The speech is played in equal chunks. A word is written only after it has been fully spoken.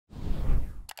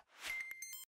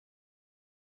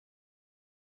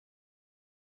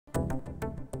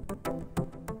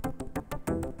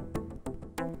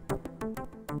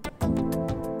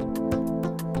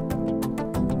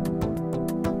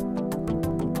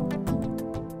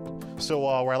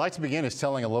Where I like to begin is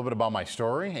telling a little bit about my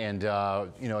story. And,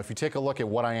 if you take a look at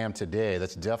what I am today,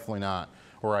 that's definitely not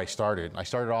where I started. I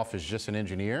started off as just an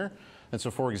engineer. And so,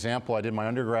 for example, I did my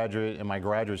undergraduate and my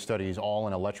graduate studies all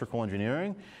in electrical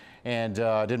engineering, and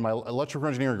did my electrical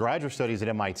engineering graduate studies at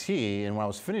MIT. And when I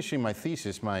was finishing my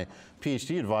thesis, my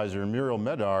PhD advisor, Muriel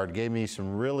Medard, gave me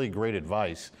some really great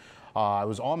advice. I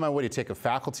was on my way to take a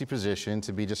faculty position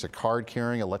to be just a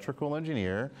card-carrying electrical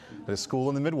engineer at a school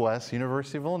in the Midwest,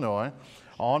 University of Illinois.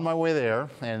 On my way there,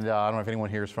 and I don't know if anyone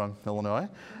here is from Illinois.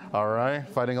 All right,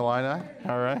 Fighting Illini.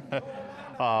 All right.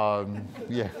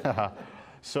 Yeah.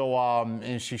 So,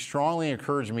 and she strongly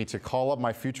encouraged me to call up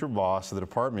my future boss, the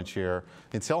department chair,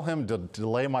 and tell him to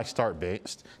delay my start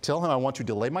date. Tell him I want to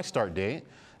delay my start date,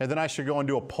 and then I should go and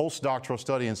do a postdoctoral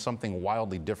study in something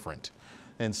wildly different.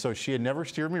 And so she had never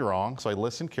steered me wrong, so I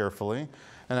listened carefully.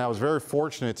 And I was very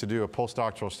fortunate to do a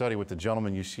postdoctoral study with the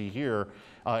gentleman you see here,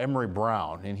 Emory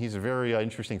Brown. And he's a very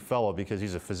interesting fellow because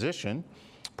he's a physician,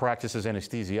 practices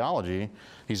anesthesiology.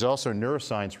 He's also a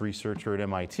neuroscience researcher at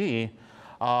MIT.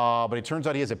 But it turns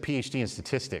out he has a PhD in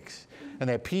statistics. And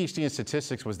that PhD in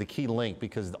statistics was the key link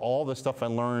because all the stuff I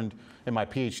learned in my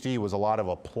PhD was a lot of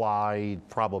applied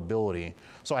probability.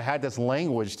 So I had this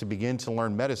language to begin to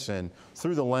learn medicine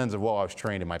through the lens of what I was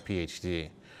trained in my PhD.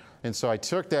 And so I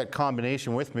took that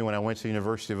combination with me when I went to the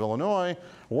University of Illinois,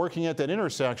 working at that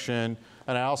intersection,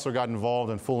 and I also got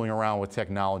involved in fooling around with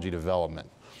technology development.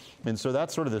 And so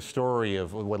that's sort of the story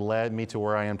of what led me to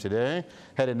where I am today.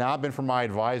 Had it not been for my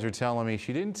advisor telling me,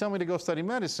 she didn't tell me to go study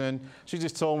medicine, she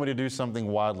just told me to do something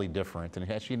wildly different. And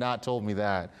had she not told me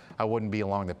that, I wouldn't be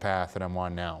along the path that I'm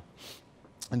on now.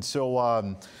 And so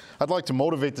I'd like to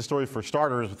motivate the story for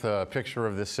starters with a picture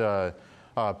of this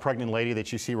pregnant lady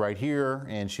that you see right here.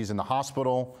 And she's in the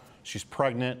hospital. She's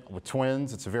pregnant with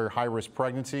twins. It's a very high-risk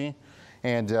pregnancy.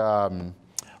 And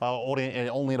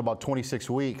only at about 26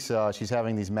 weeks, she's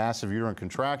having these massive uterine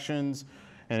contractions.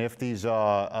 And if these,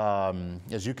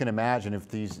 as you can imagine, if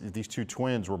these two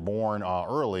twins were born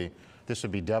early, this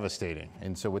would be devastating.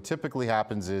 And so what typically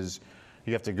happens is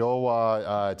you have to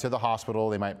go to the hospital.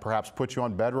 They might perhaps put you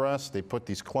on bed rest. They put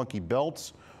these clunky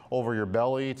belts over your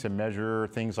belly to measure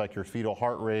things like your fetal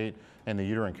heart rate and the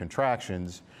uterine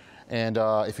contractions. And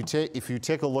if you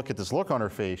take a look at this look on her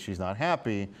face, she's not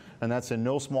happy, and that's in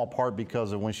no small part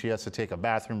because of when she has to take a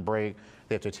bathroom break,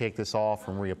 they have to take this off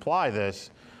and reapply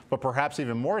this, but perhaps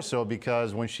even more so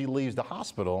because when she leaves the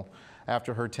hospital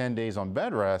after her 10 days on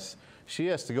bed rest, she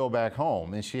has to go back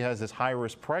home, and she has this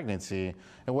high-risk pregnancy.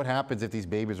 And what happens if these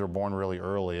babies are born really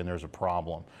early and there's a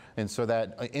problem? And so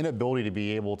that inability to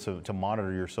be able to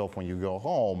monitor yourself when you go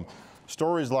home,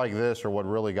 stories like this are what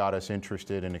really got us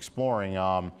interested in exploring.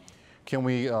 Can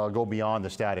we go beyond the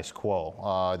status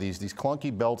quo? These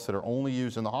clunky belts that are only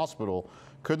used in the hospital,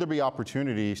 could there be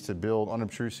opportunities to build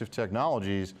unobtrusive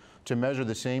technologies to measure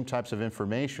the same types of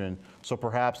information? So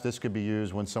perhaps this could be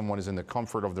used when someone is in the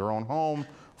comfort of their own home,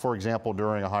 for example,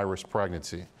 during a high-risk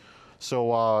pregnancy.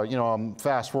 So, I'm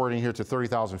fast forwarding here to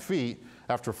 30,000 feet.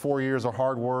 After 4 years of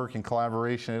hard work and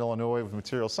collaboration in Illinois with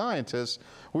material scientists,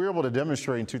 we were able to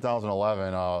demonstrate in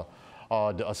 2011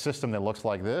 a system that looks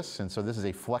like this. And so this is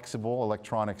a flexible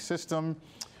electronic system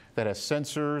that has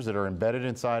sensors that are embedded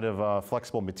inside of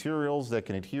flexible materials that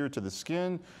can adhere to the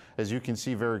skin. As you can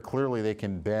see very clearly, they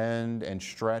can bend and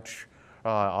stretch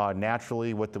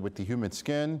naturally with the human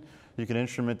skin. You can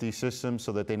instrument these systems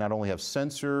so that they not only have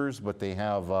sensors, but they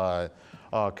have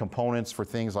components for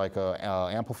things like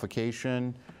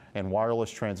amplification and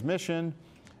wireless transmission.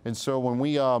 And so when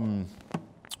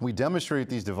we demonstrate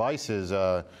these devices.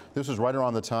 This was right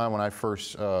around the time when I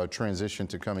first transitioned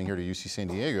to coming here to UC San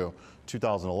Diego,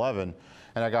 2011,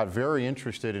 and I got very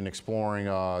interested in exploring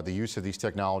the use of these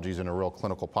technologies in a real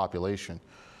clinical population.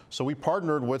 So we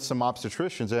partnered with some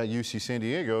obstetricians at UC San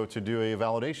Diego to do a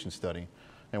validation study.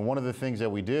 And one of the things that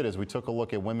we did is we took a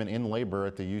look at women in labor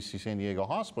at the UC San Diego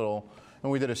Hospital,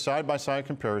 and we did a side-by-side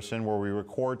comparison where we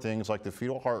record things like the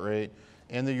fetal heart rate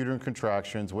and the uterine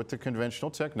contractions with the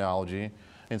conventional technology.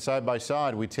 And side by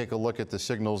side, we take a look at the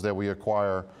signals that we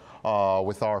acquire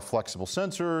with our flexible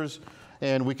sensors.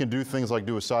 And we can do things like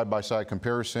do a side-by-side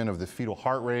comparison of the fetal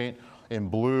heart rate in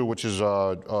blue, which is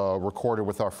recorded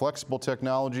with our flexible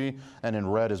technology, and in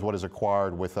red is what is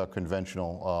acquired with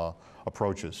conventional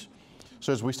approaches.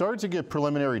 So as we started to get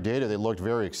preliminary data that looked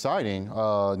very exciting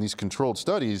in these controlled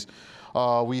studies,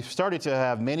 we started to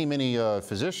have many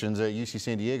physicians at UC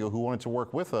San Diego who wanted to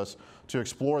work with us to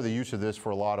explore the use of this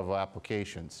for a lot of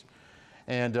applications.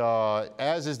 And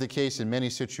as is the case in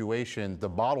many situations, the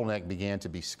bottleneck began to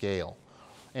be scale.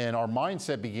 And our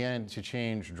mindset began to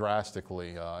change drastically.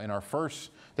 In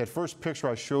that first picture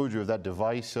I showed you of that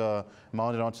device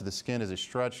mounted onto the skin as it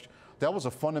stretched, that was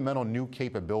a fundamental new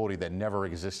capability that never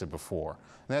existed before.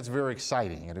 And that's very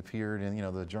exciting. It appeared in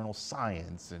the journal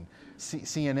Science and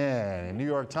CNN and New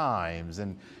York Times,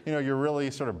 and you're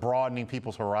really sort of broadening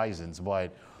people's horizons.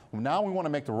 But now we want to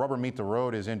make the rubber meet the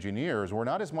road as engineers. We're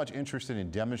not as much interested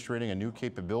in demonstrating a new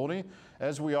capability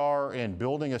as we are in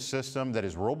building a system that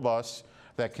is robust,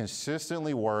 that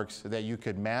consistently works, that you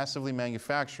could massively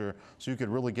manufacture so you could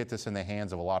really get this in the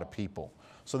hands of a lot of people.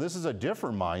 So this is a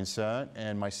different mindset,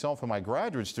 and myself and my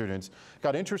graduate students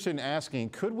got interested in asking,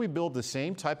 could we build the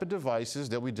same type of devices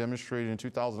that we demonstrated in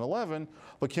 2011,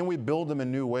 but can we build them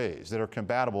in new ways that are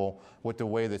compatible with the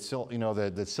way that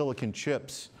that silicon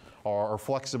chips or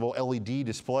flexible LED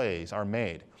displays are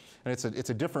made? And it's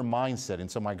a different mindset. And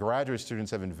so my graduate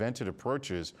students have invented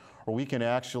approaches where we can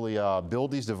actually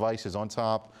build these devices on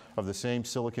top of the same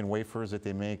silicon wafers that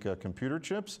they make computer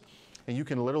chips. And you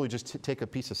can literally just take a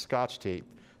piece of Scotch tape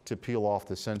to peel off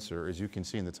the sensor, as you can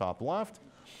see in the top left.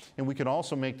 And we can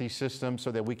also make these systems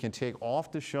so that we can take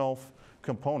off-the-shelf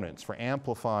components for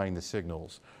amplifying the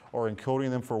signals or encoding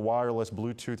them for wireless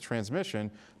Bluetooth transmission,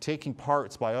 taking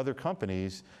parts by other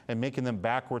companies and making them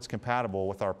backwards compatible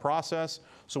with our process.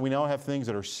 So we now have things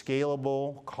that are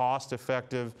scalable,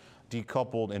 cost-effective,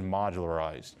 decoupled, and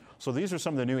modularized. So these are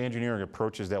some of the new engineering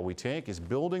approaches that we take, is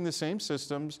building the same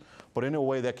systems, but in a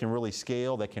way that can really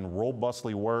scale, that can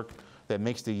robustly work, that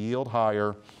makes the yield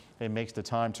higher, and makes the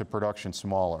time to production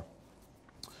smaller.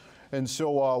 And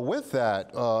so with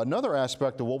that, another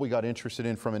aspect of what we got interested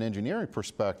in from an engineering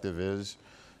perspective is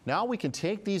now we can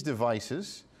take these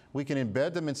devices, we can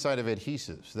embed them inside of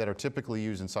adhesives that are typically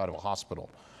used inside of a hospital.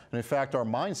 And in fact, our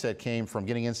mindset came from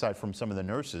getting insight from some of the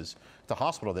nurses at the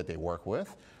hospital that they work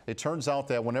with. It turns out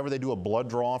that whenever they do a blood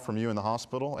draw from you in the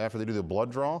hospital, after they do the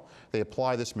blood draw, they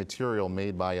apply this material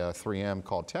made by 3M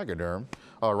called Tegaderm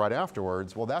right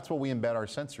afterwards. Well, that's what we embed our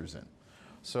sensors in.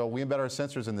 So we embed our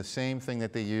sensors in the same thing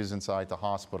that they use inside the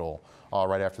hospital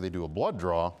right after they do a blood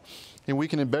draw. And we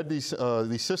can embed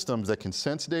these systems that can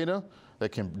sense data,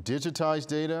 that can digitize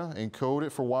data, encode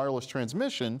it for wireless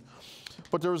transmission.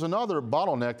 But there was another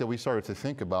bottleneck that we started to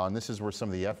think about, and this is where some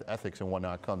of the ethics and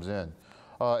whatnot comes in.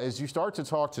 As you start to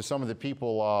talk to some of the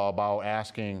people about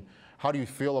asking, how do you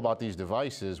feel about these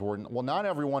devices? Well, not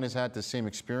everyone has had the same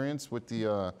experience with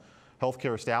the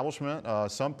healthcare establishment.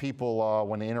 Some people,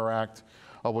 when they interact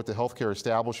with the healthcare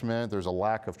establishment, there's a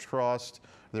lack of trust.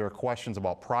 There are questions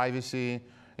about privacy.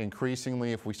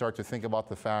 Increasingly, if we start to think about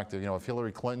the fact that, if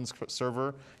Hillary Clinton's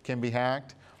server can be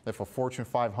hacked, if a Fortune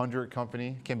 500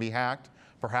 company can be hacked,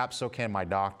 perhaps so can my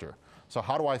doctor. So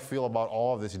how do I feel about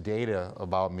all of this data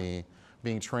about me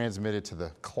being transmitted to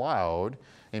the cloud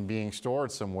and being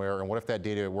stored somewhere, and what if that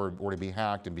data were to be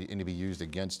hacked and to be used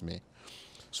against me?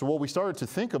 So what we started to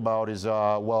think about is,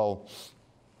 well,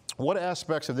 what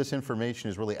aspects of this information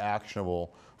is really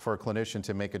actionable for a clinician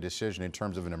to make a decision in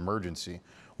terms of an emergency?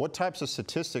 What types of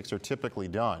statistics are typically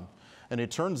done? And it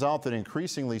turns out that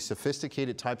increasingly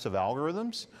sophisticated types of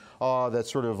algorithms that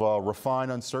sort of refine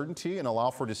uncertainty and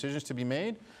allow for decisions to be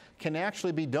made can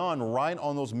actually be done right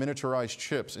on those miniaturized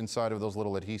chips inside of those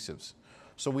little adhesives.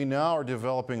 So we now are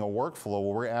developing a workflow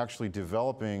where we're actually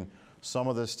developing some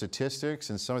of the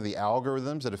statistics and some of the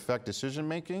algorithms that affect decision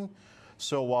making.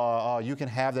 So you can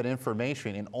have that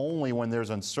information, and only when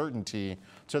there's uncertainty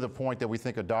to the point that we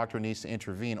think a doctor needs to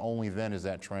intervene, only then is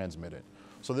that transmitted.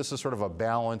 So this is sort of a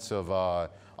balance of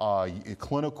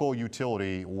clinical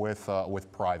utility with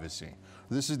privacy.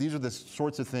 These are the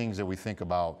sorts of things that we think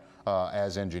about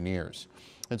as engineers.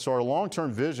 And so our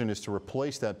long-term vision is to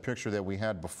replace that picture that we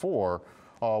had before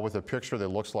with a picture that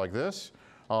looks like this.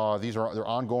 They're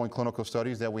ongoing clinical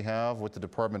studies that we have with the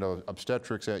Department of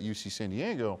Obstetrics at UC San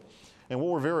Diego. And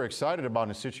what we're very excited about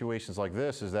in situations like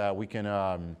this is that we can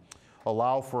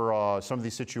allow for some of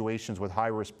these situations with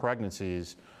high-risk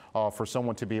pregnancies for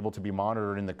someone to be able to be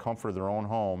monitored in the comfort of their own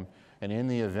home, and in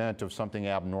the event of something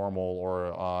abnormal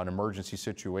or an emergency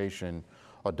situation,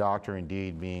 a doctor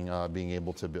indeed being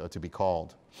able to be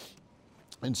called.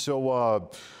 And so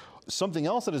something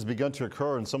else that has begun to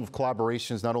occur in some of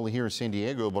collaborations, not only here in San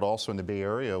Diego, but also in the Bay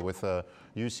Area with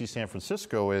UC San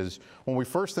Francisco, is when we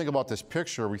first think about this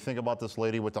picture, we think about this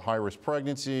lady with the high-risk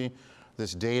pregnancy.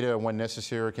 This data, when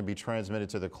necessary, can be transmitted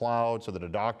to the cloud so that a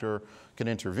doctor can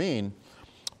intervene.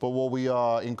 But what we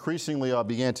increasingly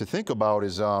began to think about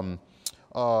is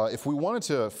if we wanted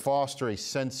to foster a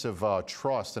sense of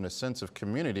trust and a sense of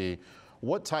community,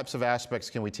 what types of aspects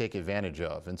can we take advantage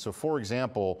of? And so, for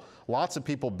example, lots of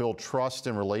people build trust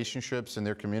and relationships in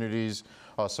their communities,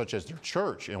 such as their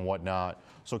church and whatnot.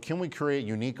 So can we create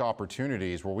unique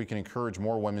opportunities where we can encourage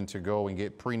more women to go and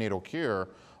get prenatal care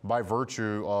by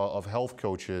virtue of health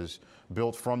coaches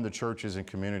built from the churches and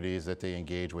communities that they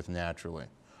engage with naturally?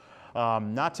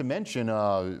 Not to mention,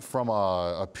 from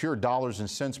a pure dollars and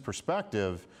cents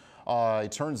perspective,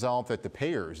 it turns out that the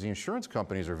payers, the insurance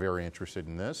companies, are very interested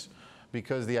in this,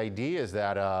 because the idea is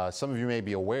that some of you may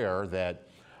be aware that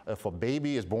if a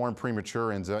baby is born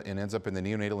premature and ends up in the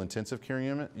neonatal intensive care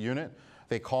unit,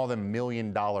 they call them $1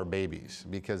 million babies,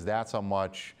 because that's how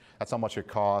much it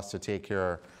costs to take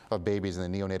care of babies in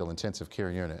the neonatal intensive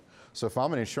care unit. So if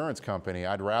I'm an insurance company,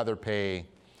 I'd rather pay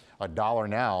 $1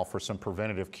 now for some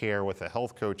preventative care with a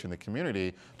health coach in the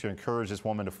community to encourage this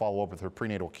woman to follow up with her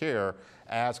prenatal care,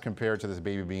 as compared to this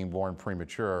baby being born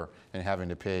premature and having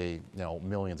to pay,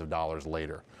 millions of dollars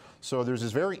later. So there's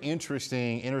this very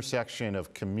interesting intersection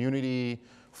of community,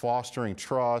 fostering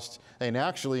trust, and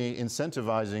actually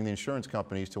incentivizing the insurance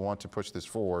companies to want to push this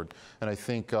forward. And I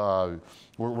think we're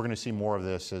going to see more of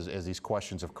this as these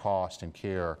questions of cost and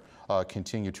care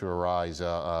continue to arise,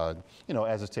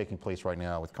 as is taking place right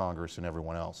now with Congress and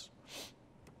everyone else.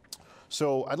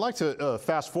 So I'd like to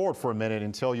fast forward for a minute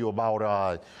and tell you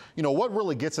about, what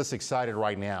really gets us excited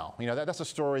right now. That's a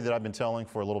story that I've been telling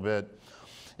for a little bit.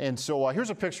 And so here's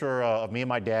a picture of me and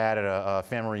my dad at a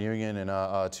family reunion in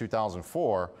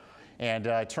 2004. And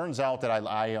it turns out that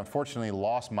I unfortunately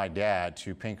lost my dad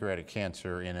to pancreatic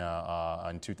cancer in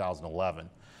 2011.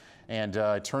 And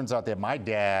it turns out that my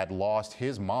dad lost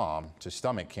his mom to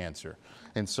stomach cancer.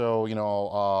 And so,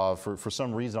 for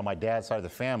some reason on my dad's side of the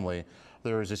family,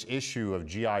 there was this issue of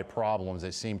GI problems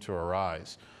that seemed to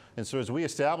arise. And so as we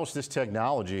established this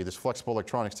technology, this flexible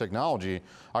electronics technology,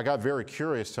 I got very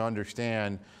curious to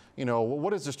understand,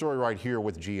 what is the story right here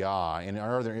with GI, and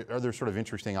are there sort of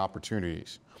interesting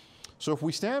opportunities? So if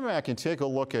we stand back and take a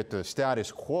look at the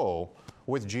status quo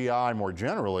with GI more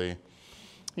generally,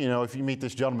 if you meet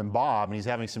this gentleman, Bob, and he's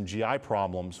having some GI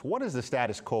problems, what is the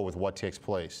status quo with what takes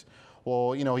place?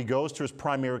 Well, he goes to his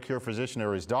primary care physician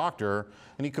or his doctor,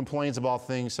 and he complains about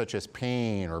things such as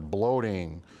pain or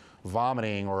bloating,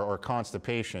 vomiting, or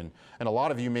constipation. And a lot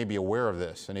of you may be aware of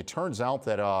this. And it turns out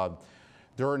that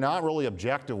there are not really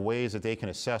objective ways that they can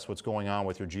assess what's going on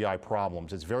with your GI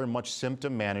problems. It's very much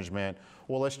symptom management.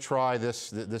 Well, let's try this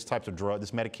type of drug,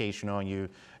 this medication on you.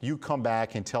 You come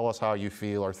back and tell us how you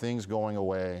feel. Are things going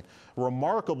away?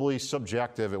 Remarkably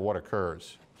subjective at what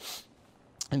occurs.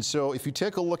 And so if you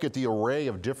take a look at the array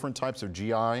of different types of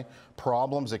GI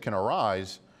problems that can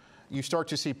arise, you start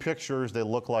to see pictures that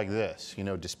look like this,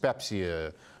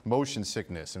 dyspepsia, motion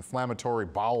sickness, inflammatory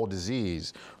bowel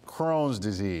disease, Crohn's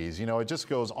disease, it just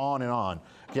goes on and on.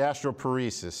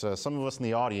 Gastroparesis, some of us in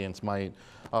the audience might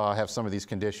have some of these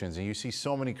conditions, and you see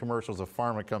so many commercials of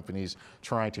pharma companies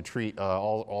trying to treat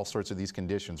all sorts of these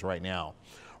conditions right now.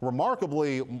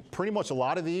 Remarkably, pretty much a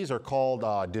lot of these are called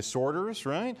disorders,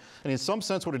 right? And in some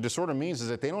sense, what a disorder means is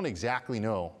that they don't exactly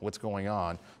know what's going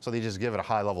on, so they just give it a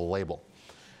high-level label.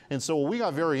 And so what we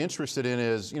got very interested in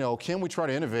is, can we try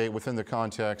to innovate within the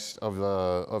context of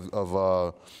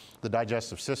the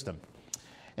digestive system?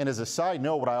 And as a side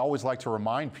note, what I always like to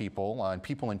remind people, and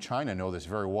people in China know this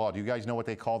very well, do you guys know what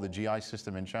they call the GI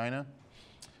system in China?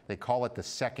 They call it the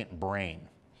second brain.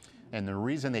 And the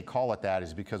reason they call it that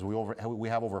is because we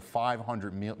have over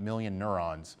 500 million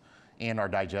neurons in our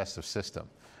digestive system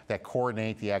that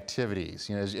coordinate the activities.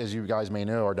 As you guys may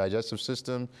know, our digestive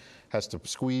system has to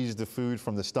squeeze the food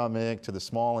from the stomach to the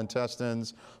small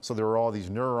intestines. So there are all these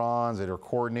neurons that are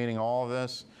coordinating all of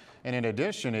this. And in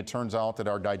addition, it turns out that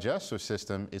our digestive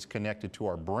system is connected to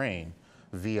our brain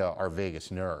via our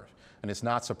vagus nerve. And it's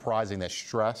not surprising that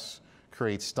stress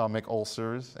creates stomach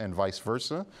ulcers and vice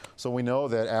versa. So we know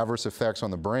that adverse effects on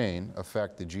the brain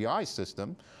affect the GI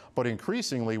system, but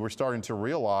increasingly we're starting to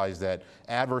realize that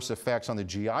adverse effects on the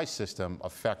GI system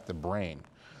affect the brain.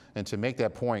 And to make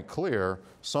that point clear,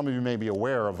 some of you may be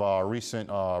aware of a recent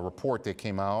report that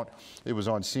came out. It was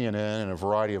on CNN and a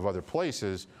variety of other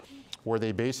places, where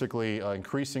they basically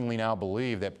increasingly now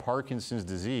believe that Parkinson's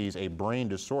disease, a brain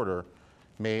disorder,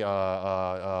 may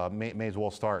as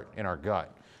well start in our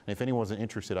gut. And if anyone's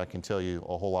interested, I can tell you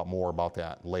a whole lot more about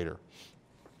that later.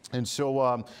 And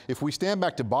so if we stand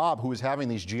back to Bob, who is having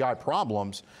these GI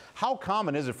problems, how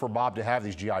common is it for Bob to have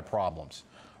these GI problems?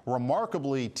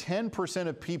 Remarkably, 10%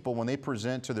 of people, when they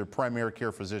present to their primary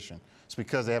care physician, it's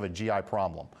because they have a GI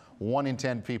problem. 1 in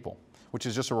 10 people, which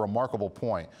is just a remarkable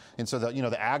point. And so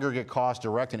the aggregate cost,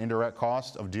 direct and indirect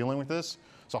cost of dealing with this,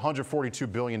 is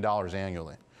 $142 billion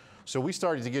annually. So we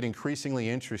started to get increasingly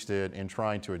interested in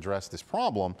trying to address this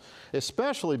problem,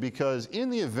 especially because in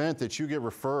the event that you get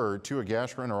referred to a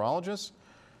gastroenterologist,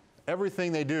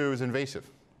 everything they do is invasive.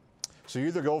 So you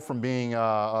either go from being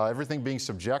everything being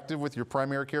subjective with your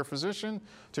primary care physician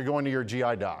to going to your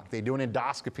GI doc. They do an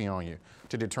endoscopy on you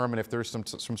to determine if there's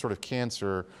some sort of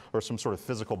cancer or some sort of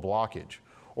physical blockage.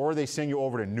 Or they send you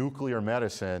over to nuclear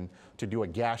medicine to do a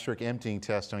gastric emptying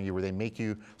test on you where they make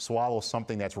you swallow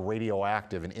something that's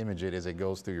radioactive and image it as it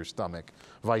goes through your stomach,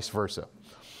 vice versa.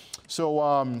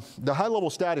 So the high-level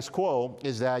status quo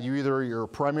is that you're a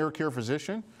primary care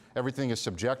physician, everything is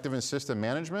subjective in system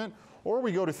management, or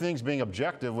we go to things being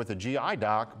objective with a GI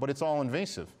doc, but it's all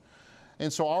invasive.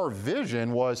 And so our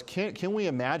vision was, can we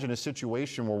imagine a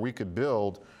situation where we could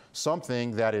build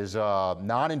something that is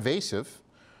non-invasive,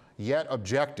 yet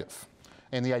objective?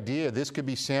 And the idea, this could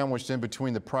be sandwiched in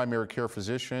between the primary care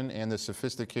physician and the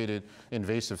sophisticated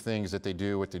invasive things that they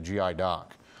do with the GI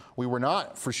doc. We were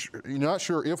not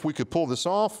sure if we could pull this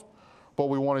off, but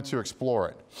we wanted to explore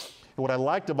it. What I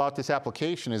liked about this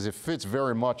application is it fits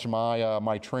very much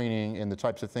my training and the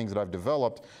types of things that I've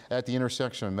developed at the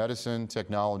intersection of medicine,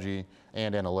 technology,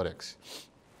 and analytics.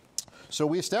 So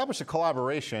we established a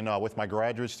collaboration with my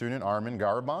graduate student, Armin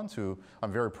Garabans, who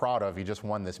I'm very proud of. He just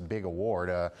won this big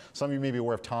award. Some of you may be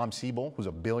aware of Tom Siebel, who's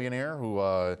a billionaire, who,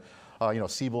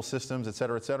 Siebel Systems, et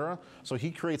cetera, et cetera. So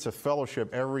he creates a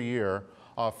fellowship every year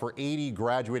for 80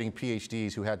 graduating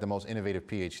PhDs who had the most innovative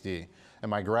PhD. And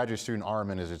my graduate student,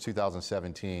 Armin, is a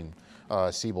 2017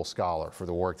 Siebel Scholar for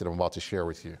the work that I'm about to share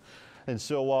with you. And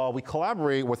so we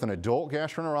collaborate with an adult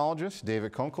gastroenterologist,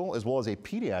 David Kunkel, as well as a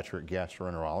pediatric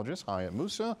gastroenterologist, Hayat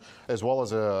Musa, as well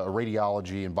as a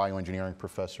radiology and bioengineering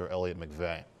professor, Elliot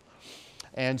McVeigh.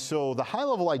 And so the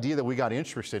high-level idea that we got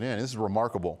interested in, this is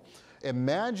remarkable.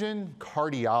 Imagine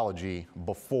cardiology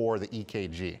before the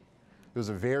EKG. It was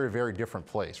a very, very different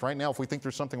place. Right now, if we think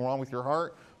there's something wrong with your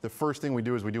heart, the first thing we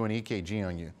do is we do an EKG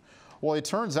on you. Well, it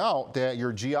turns out that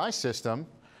your GI system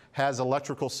has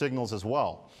electrical signals as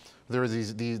well. There are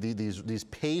these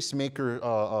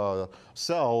pacemaker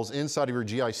cells inside of your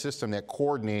GI system that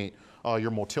coordinate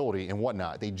your motility and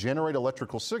whatnot. They generate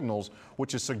electrical signals,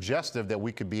 which is suggestive that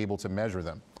we could be able to measure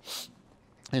them.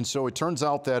 And so it turns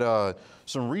out that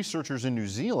some researchers in New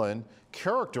Zealand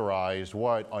characterized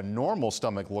what a normal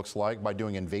stomach looks like by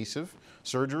doing invasive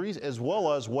surgeries, as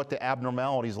well as what the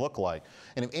abnormalities look like.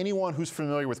 And if anyone who's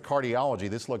familiar with cardiology,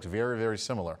 this looks very, very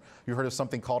similar. You heard of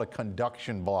something called a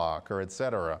conduction block, or et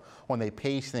cetera, when they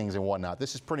pace things and whatnot.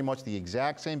 This is pretty much the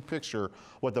exact same picture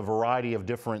with a variety of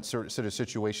different sort of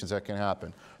situations that can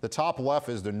happen. The top left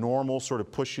is the normal sort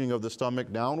of pushing of the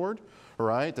stomach downward,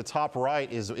 right? The top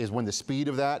right is when the speed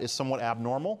of that is somewhat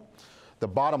abnormal. The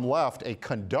bottom left, a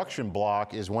conduction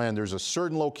block, is when there's a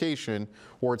certain location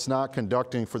where it's not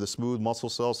conducting for the smooth muscle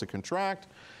cells to contract.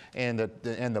 And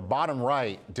the bottom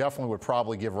right definitely would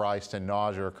probably give rise to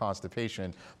nausea or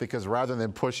constipation, because rather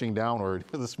than pushing downward,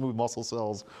 the smooth muscle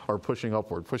cells are pushing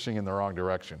upward, pushing in the wrong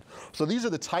direction. So these are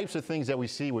the types of things that we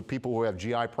see with people who have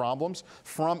GI problems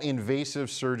from invasive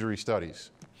surgery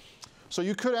studies. So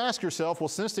you could ask yourself, well,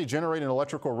 since they generate an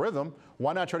electrical rhythm,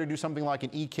 why not try to do something like an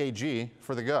EKG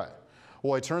for the gut?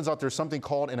 Well, it turns out there's something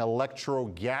called an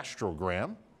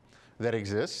electrogastrogram that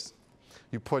exists.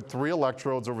 You put 3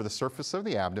 electrodes over the surface of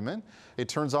the abdomen. It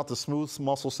turns out the smooth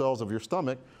muscle cells of your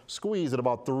stomach squeeze at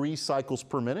about 3 cycles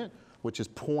per minute, which is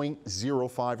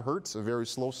 0.05 hertz, a very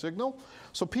slow signal.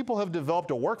 So people have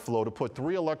developed a workflow to put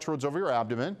 3 electrodes over your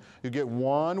abdomen. You get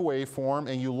one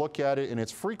waveform and you look at it in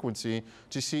its frequency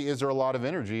to see, is there a lot of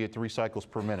energy at 3 cycles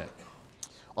per minute?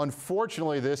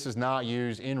 Unfortunately, this is not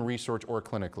used in research or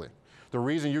clinically. The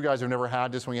reason you guys have never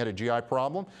had this when you had a GI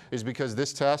problem is because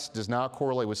this test does not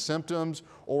correlate with symptoms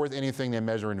or with anything they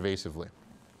measure invasively.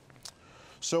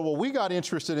 So what we got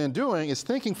interested in doing is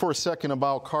thinking for a second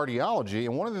about cardiology.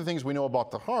 And one of the things we know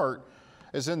about the heart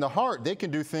is in the heart, they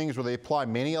can do things where they apply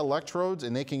many electrodes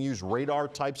and they can use radar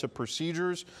types of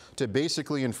procedures to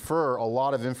basically infer a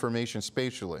lot of information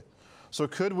spatially. So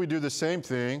could we do the same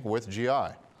thing with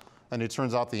GI? And it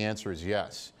turns out the answer is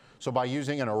yes. So by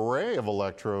using an array of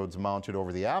electrodes mounted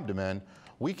over the abdomen,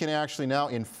 we can actually now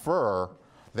infer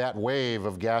that wave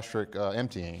of gastric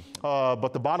emptying.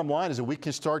 But the bottom line is that we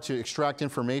can start to extract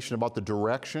information about the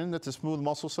direction that the smooth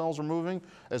muscle cells are moving,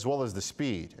 as well as the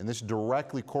speed. And this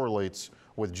directly correlates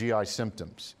with GI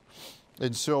symptoms.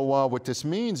 And so what this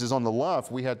means is on the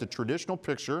left, we had the traditional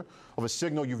picture of a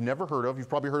signal you've never heard of. You've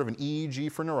probably heard of an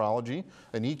EEG for neurology,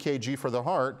 an EKG for the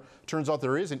heart. Turns out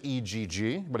there is an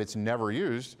EGG, but it's never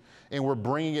used. And we're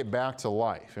bringing it back to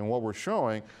life. And what we're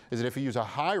showing is that if you use a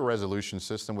high resolution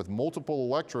system with multiple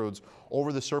electrodes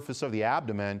over the surface of the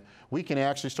abdomen, we can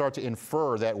actually start to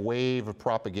infer that wave of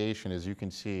propagation, as you can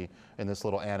see in this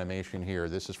little animation here.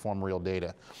 This is from real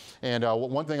data. And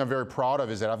one thing I'm very proud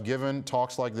of is that I've given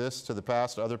talks like this to the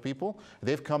past to other people.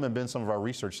 They've come and been some of our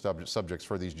research subjects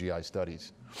for these GI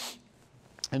studies.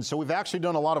 And so we've actually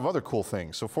done a lot of other cool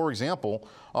things. So for example,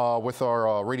 with our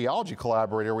radiology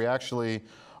collaborator, we actually,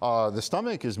 the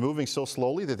stomach is moving so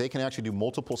slowly that they can actually do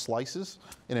multiple slices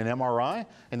in an MRI,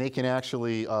 and they can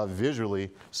actually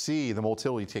visually see the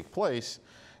motility take place.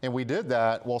 And we did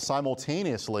that while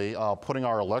simultaneously putting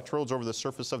our electrodes over the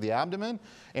surface of the abdomen,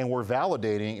 and we're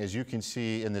validating, as you can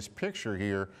see in this picture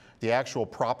here, the actual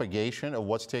propagation of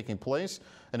what's taking place,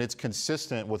 and it's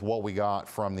consistent with what we got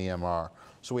from the MR.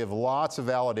 So we have lots of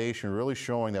validation really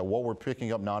showing that what we're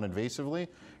picking up non-invasively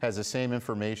has the same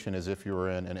information as if you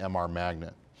were in an MR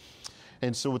magnet.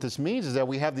 And so what this means is that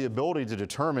we have the ability to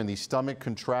determine the stomach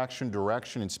contraction,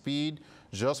 direction, and speed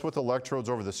just with electrodes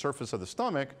over the surface of the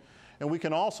stomach, and we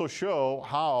can also show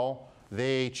how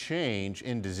they change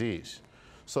in disease.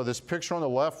 So this picture on the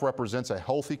left represents a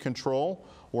healthy control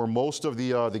where most of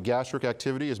the gastric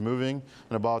activity is moving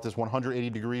in about this 180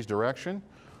 degrees direction.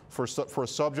 For a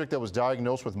subject that was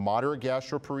diagnosed with moderate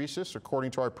gastroparesis,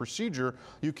 according to our procedure,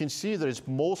 you can see that it's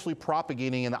mostly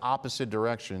propagating in the opposite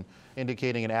direction,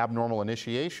 indicating an abnormal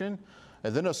initiation.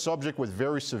 And then a subject with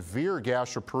very severe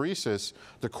gastroparesis,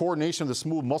 the coordination of the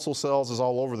smooth muscle cells is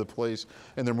all over the place,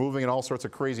 and they're moving in all sorts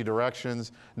of crazy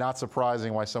directions. Not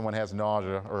surprising why someone has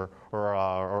nausea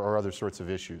or other sorts of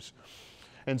issues.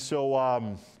 And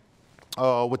so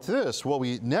with this, what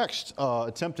we next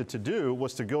attempted to do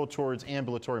was to go towards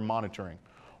ambulatory monitoring.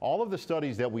 All of the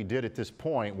studies that we did at this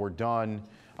point were done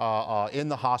in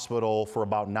the hospital for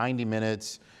about 90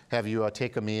 minutes, have you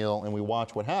take a meal, and we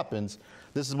watch what happens.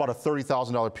 This is about a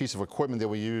 $30,000 piece of equipment that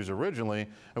we used originally,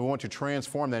 and we want to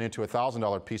transform that into a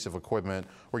 $1,000 piece of equipment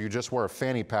where you just wear a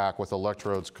fanny pack with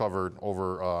electrodes covered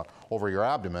over your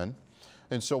abdomen.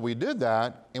 And so we did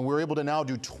that, and we were able to now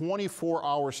do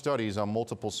 24-hour studies on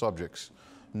multiple subjects,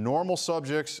 normal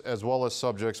subjects as well as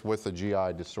subjects with a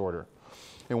GI disorder.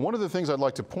 And one of the things I'd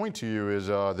like to point to you is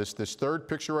this third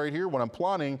picture right here. What I'm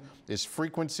plotting is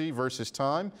frequency versus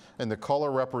time, and the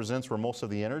color represents where most of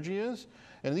the energy is.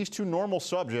 And these two normal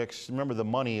subjects, remember the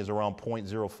money is around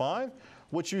 0.05.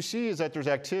 What you see is that there's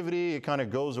activity, it kind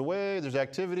of goes away, there's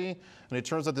activity, and it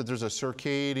turns out that there's a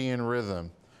circadian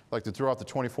rhythm, like throughout the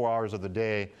 24 hours of the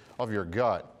day of your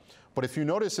gut. But if you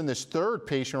notice in this third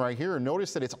patient right here,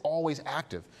 notice that it's always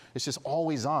active. It's just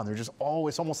always on. They're just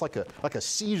always, almost like a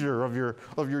seizure of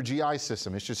your GI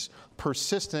system. It's just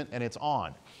persistent and it's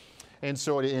on. And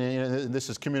so and this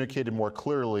is communicated more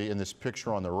clearly in this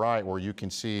picture on the right, where you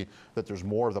can see that there's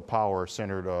more of the power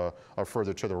centered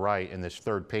further to the right in this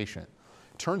third patient.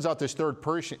 Turns out this third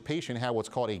patient had what's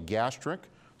called a gastric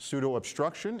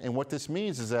pseudo-obstruction, and what this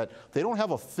means is that they don't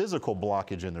have a physical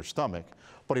blockage in their stomach,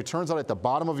 but it turns out at the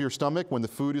bottom of your stomach, when the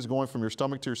food is going from your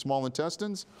stomach to your small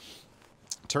intestines,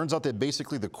 turns out that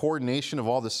basically the coordination of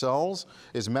all the cells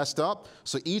is messed up.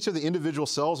 So each of the individual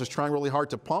cells is trying really hard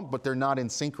to pump, but they're not in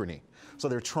synchrony. So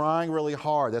they're trying really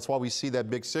hard. That's why we see that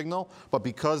big signal. But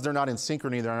because they're not in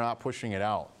synchrony, they're not pushing it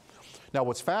out. Now,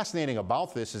 what's fascinating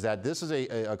about this is that this is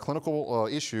a clinical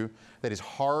issue that is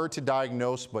hard to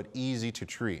diagnose but easy to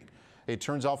treat. It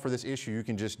turns out for this issue, you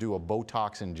can just do a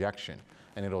Botox injection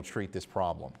and it'll treat this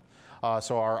problem.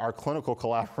 So our clinical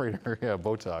collaborator, yeah,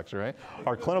 Botox, right?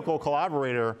 Our clinical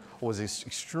collaborator was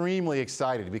extremely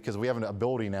excited because we have an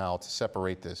ability now to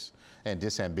separate this and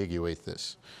disambiguate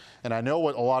this. And I know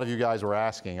what a lot of you guys were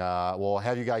asking, well,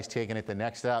 have you guys taken it the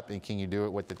next step and can you do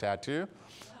it with the tattoo?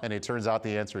 And it turns out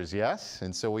the answer is yes.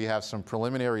 And so we have some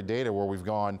preliminary data where we've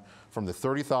gone from the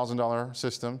 $30,000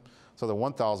 system to the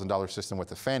 $1,000 system with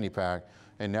the fanny pack,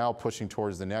 and now pushing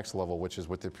towards the next level, which is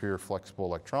with the pure flexible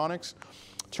electronics.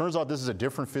 Turns out this is a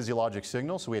different physiologic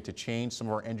signal, so we had to change some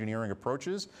of our engineering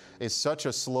approaches. It's such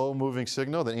a slow-moving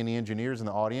signal that any engineers in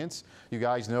the audience, you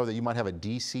guys know that you might have a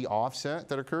DC offset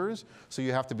that occurs, so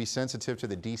you have to be sensitive to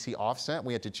the DC offset.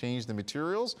 We had to change the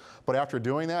materials, but after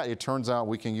doing that, it turns out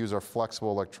we can use our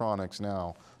flexible electronics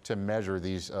now to measure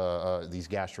these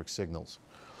gastric signals.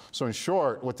 So in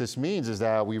short, what this means is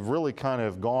that we've really kind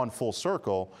of gone full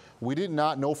circle. We did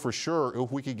not know for sure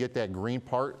if we could get that green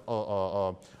part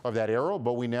of that arrow,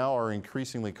 but we now are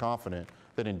increasingly confident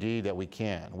that indeed that we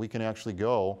can. We can actually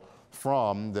go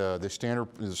from the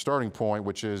starting point,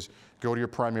 which is go to your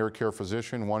primary care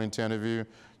physician, 1 in 10 of you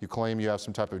claim you have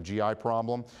some type of GI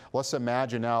problem. Let's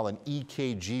imagine now an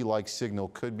EKG-like signal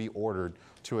could be ordered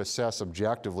to assess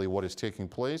objectively what is taking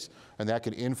place, and that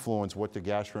could influence what the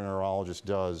gastroenterologist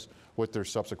does with their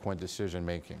subsequent decision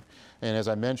making. And as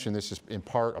I mentioned, this is in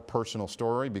part a personal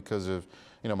story because of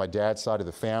my dad's side of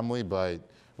the family, but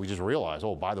we just realized,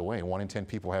 oh, by the way, 1 in 10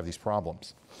 people have these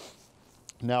problems.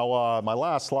 Now, my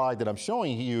last slide that I'm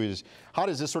showing you is how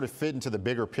does this sort of fit into the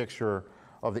bigger picture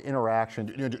of the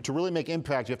interaction? To really make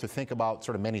impact, you have to think about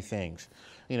sort of many things.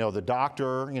 The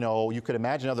doctor, you could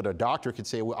imagine now that a doctor could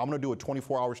say, well, I'm going to do a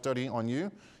 24-hour study on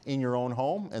you in your own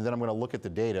home, and then I'm going to look at the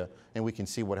data and we can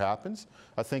see what happens.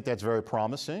 I think that's very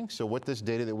promising. So with this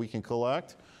data that we can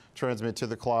collect, transmit to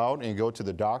the cloud and go to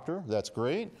the doctor, that's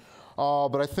great.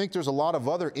 But I think there's a lot of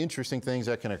other interesting things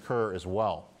that can occur as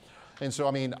well. And so,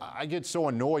 I get so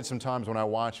annoyed sometimes when I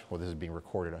watch, well, this is being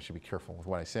recorded, I should be careful with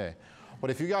what I say. But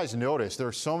if you guys notice, there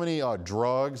are so many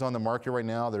drugs on the market right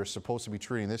now that are supposed to be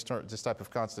treating this type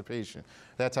of constipation,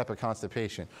 that type of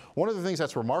constipation. One of the things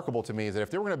that's remarkable to me is that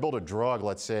if they were going to build a drug,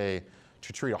 let's say,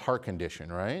 to treat a heart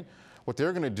condition, right? What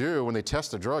they're going to do when they test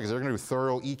the drug is they're going to do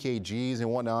thorough EKGs and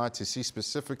whatnot to see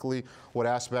specifically what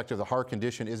aspect of the heart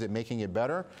condition is it making it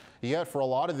better. Yet for a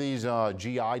lot of these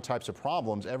GI types of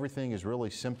problems, everything is really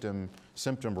symptom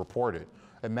reported.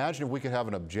 Imagine if we could have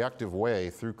an objective way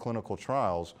through clinical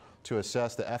trials to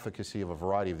assess the efficacy of a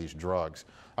variety of these drugs.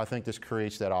 I think this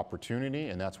creates that opportunity,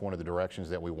 and that's one of the directions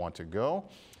that we want to go.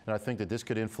 And I think that this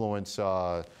could influence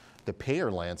the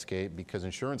payer landscape because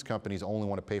insurance companies only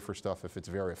want to pay for stuff if it's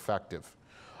very effective.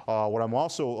 What I'm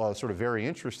also sort of very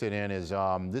interested in is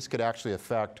this could actually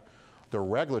affect the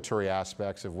regulatory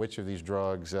aspects of which of these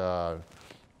drugs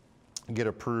get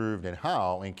approved and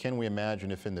how, and can we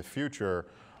imagine if in the future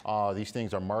these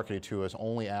things are marketed to us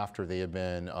only after they have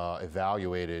been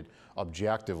evaluated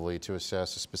objectively to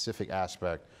assess a specific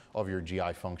aspect of your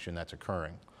GI function that's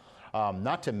occurring.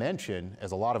 Not to mention,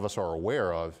 as a lot of us are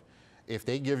aware of, if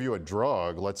they give you a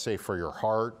drug, let's say for your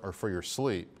heart or for your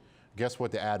sleep, guess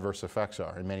what the adverse effects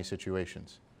are in many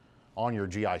situations? On your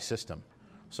GI system.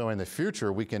 So in the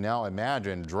future, we can now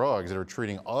imagine drugs that are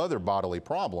treating other bodily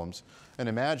problems, and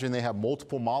imagine they have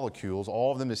multiple molecules,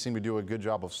 all of them that seem to do a good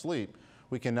job of sleep.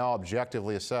 We can now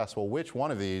objectively assess, well, which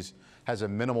one of these has a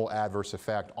minimal adverse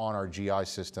effect on our GI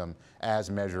system as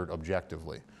measured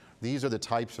objectively. These are the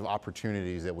types of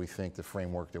opportunities that we think the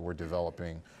framework that we're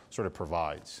developing sort of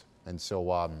provides. And so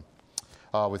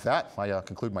with that, I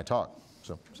conclude my talk.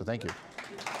 So thank you.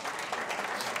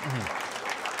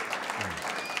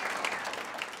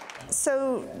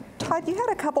 So Todd, you had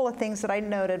a couple of things that I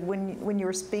noted when you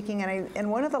were speaking,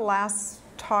 and one of the last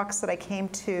talks that I came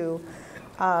to,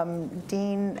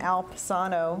 Dean Al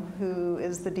Pisano, who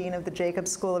is the Dean of the Jacobs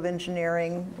School of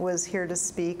Engineering, was here to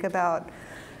speak about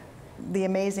the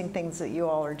amazing things that you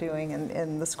all are doing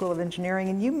in the School of Engineering.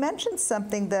 And you mentioned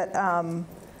something that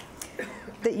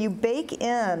that you bake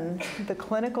in the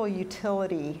clinical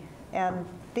utility and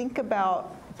think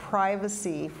about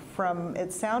privacy from,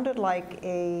 it sounded like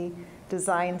a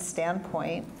design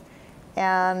standpoint.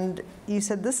 And you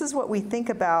said, this is what we think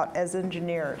about as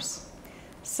engineers.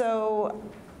 So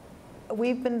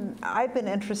I've been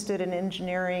interested in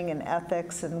engineering and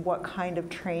ethics and what kind of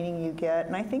training you get.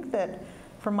 And I think that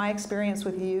from my experience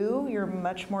with you, you're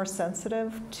much more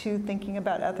sensitive to thinking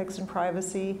about ethics and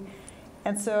privacy.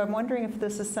 And so I'm wondering if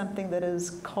this is something that is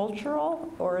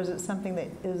cultural, or is it something that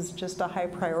is just a high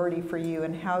priority for you,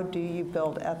 and how do you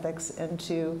build ethics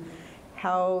into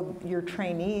how your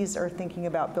trainees are thinking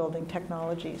about building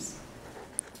technologies?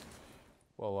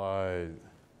 Well,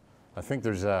 I think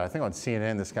there's, I think on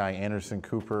CNN, this guy Anderson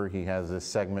Cooper, he has this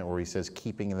segment where he says,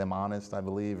 keeping them honest, I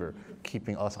believe, or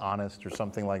keeping us honest, or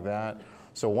something like that.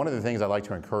 So one of the things I like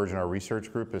to encourage in our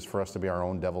research group is for us to be our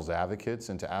own devil's advocates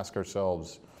and to ask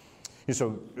ourselves,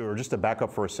 or just to back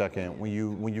up for a second, when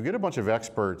you get a bunch of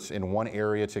experts in one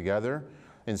area together,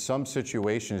 in some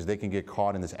situations they can get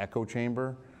caught in this echo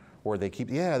chamber where they keep,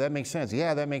 yeah, that makes sense,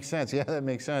 yeah, that makes sense, yeah, that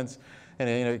makes sense. And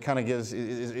it kind of gives,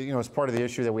 it's part of the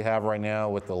issue that we have right now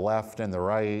with the left and the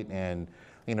right. And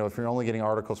if you're only getting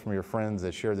articles from your friends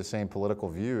that share the same political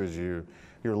view as you,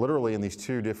 you're literally in these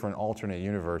two different alternate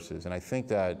universes. And I think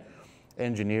that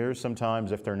engineers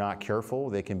sometimes, if they're not careful,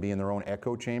 they can be in their own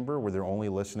echo chamber where they're only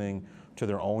listening to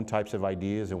their own types of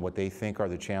ideas and what they think are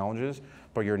the challenges,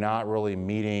 but you're not really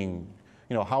meeting,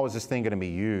 how is this thing going to be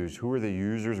used? Who are the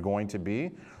users going to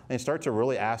be? And start to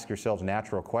really ask yourselves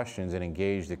natural questions and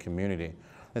engage the community.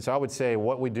 And so I would say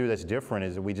what we do that's different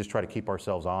is that we just try to keep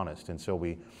ourselves honest. And so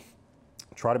we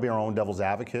try to be our own devil's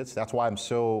advocates. That's why I'm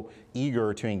so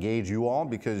eager to engage you all,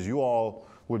 because you all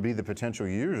would be the potential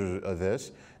users of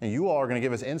this, and you all are going to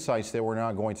give us insights that we're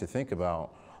not going to think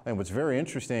about. And what's very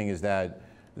interesting is that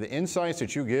the insights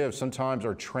that you give sometimes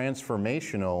are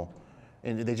transformational,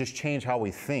 and they just change how we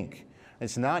think.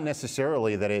 It's not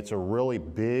necessarily that it's a really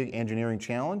big engineering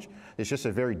challenge, it's just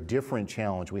a very different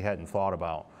challenge we hadn't thought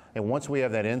about. And once we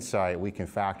have that insight, we can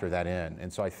factor that in.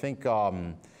 And so I think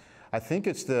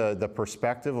it's the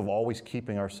perspective of always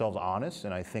keeping ourselves honest,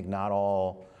 and I think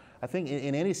I think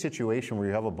in any situation where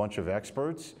you have a bunch of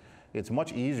experts, it's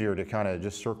much easier to kind of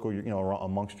just circle,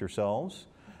 amongst yourselves,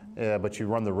 but you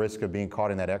run the risk of being caught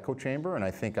in that echo chamber. And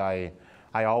I think I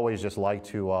always just like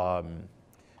to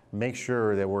make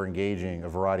sure that we're engaging a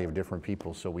variety of different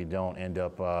people, so we don't end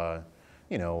up,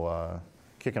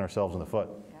 kicking ourselves in the foot.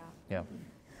 Yeah.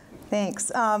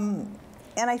 Thanks. And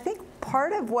I think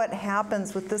part of what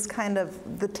happens with this kind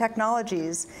of the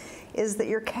technologies is that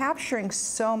you're capturing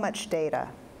so much data.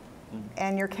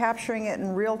 And you're capturing it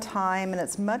in real time, and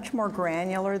it's much more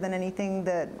granular than anything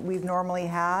that we've normally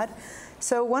had.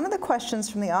 So one of the questions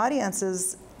from the audience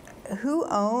is, who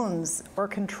owns or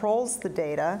controls the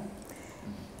data,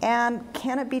 and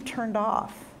can it be turned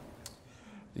off?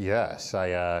 Yes,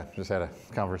 I just had a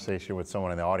conversation with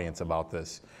someone in the audience about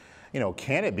this.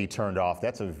 Can it be turned off?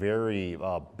 That's a very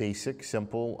basic,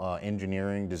 simple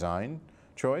engineering design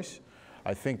choice.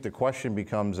 I think the question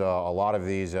becomes a lot of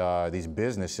these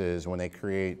businesses, when they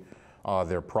create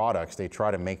their products, they try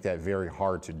to make that very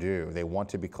hard to do. They want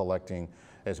to be collecting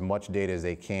as much data as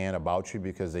they can about you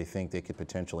because they think they could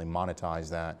potentially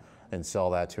monetize that and sell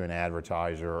that to an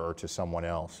advertiser or to someone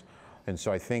else. And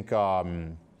so I think,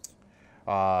 so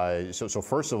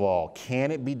first of all,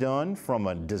 can it be done from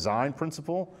a design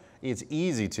principle? It's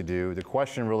easy to do. The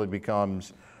question really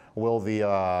becomes, will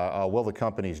the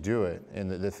companies do it?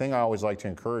 And the thing I always like to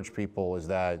encourage people is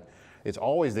that it's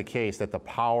always the case that the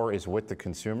power is with the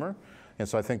consumer. And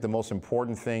so I think the most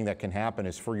important thing that can happen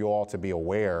is for you all to be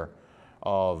aware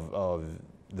of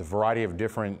the variety of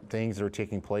different things that are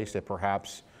taking place that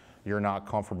perhaps you're not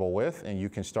comfortable with, and you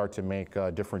can start to make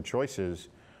different choices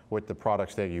with the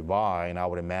products that you buy. And I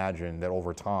would imagine that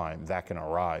over time that can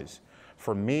arise.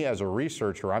 For me as a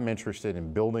researcher, I'm interested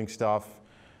in building stuff,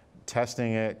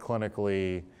 testing it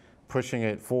clinically, pushing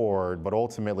it forward, but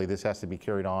ultimately this has to be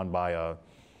carried on by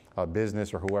a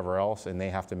business or whoever else, and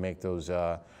they have to make those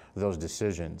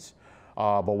decisions.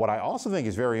 But what I also think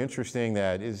is very interesting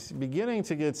that is beginning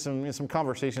to get some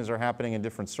conversations are happening in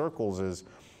different circles is,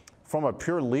 from a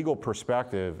pure legal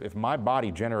perspective, if my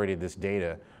body generated this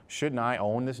data, shouldn't I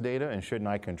own this data and shouldn't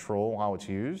I control how it's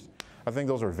used? I think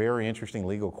those are very interesting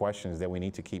legal questions that we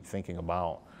need to keep thinking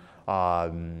about. I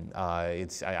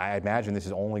imagine this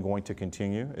is only going to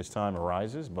continue as time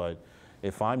arises, but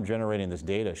if I'm generating this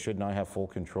data, shouldn't I have full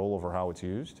control over how it's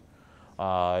used?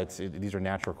 These are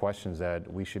natural questions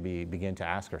that we should begin to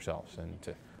ask ourselves and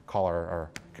to call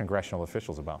our congressional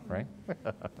officials about, right?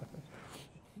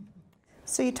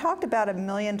 So you talked about $1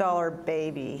 million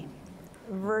baby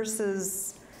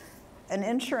versus an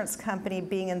insurance company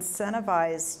being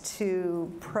incentivized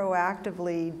to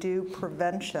proactively do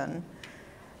prevention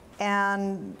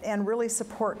and really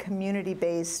support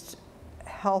community-based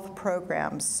health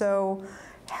programs. So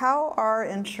how are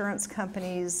insurance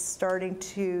companies starting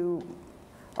to,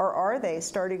 or are they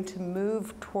starting to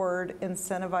move toward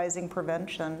incentivizing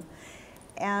prevention?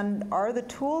 And are the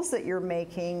tools that you're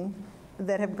making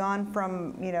that have gone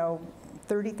from,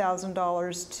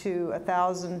 $30,000 to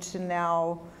 $1,000 to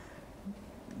now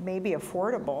maybe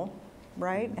affordable,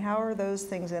 right? How are those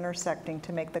things intersecting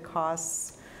to make the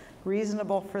costs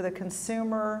reasonable for the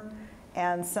consumer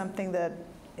and something that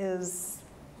is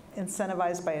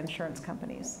incentivized by insurance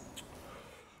companies?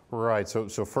 Right.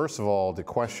 So first of all, the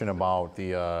question about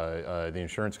the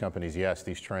insurance companies, yes,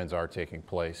 these trends are taking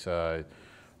place. They're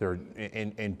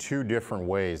in two different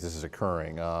ways this is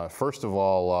occurring. First of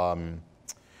all,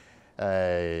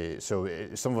 so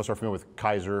some of us are familiar with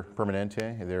Kaiser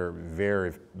Permanente. They're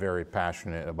very, very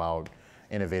passionate about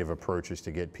innovative approaches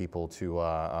to get people to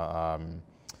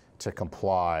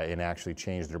comply and actually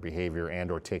change their behavior and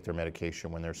or take their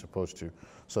medication when they're supposed to.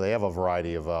 So they have a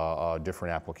variety of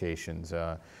different applications.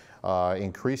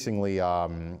 Increasingly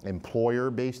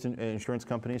employer-based insurance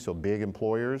companies, so big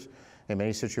employers, in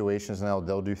many situations now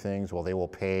they'll do things, well, they will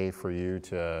pay for you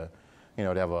to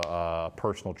have a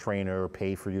personal trainer,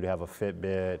 pay for you to have a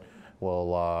Fitbit,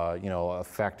 will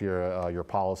affect your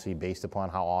policy based upon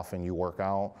how often you work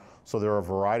out. So there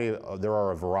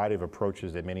are a variety of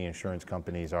approaches that many insurance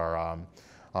companies are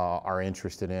are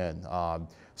interested in.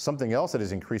 Something else that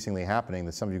is increasingly happening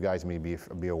that some of you guys may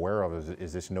be aware of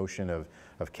is this notion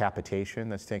of capitation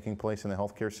that's taking place in the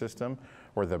healthcare system,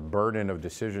 where the burden of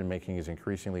decision making is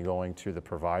increasingly going to the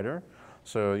provider.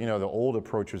 So, you know, the old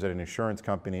approach was that an insurance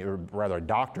company, or rather a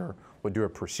doctor, would do a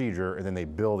procedure and then they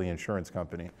bill the insurance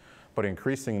company. But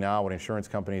increasingly now what insurance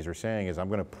companies are saying is, I'm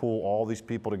going to pool all these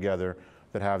people together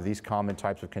that have these common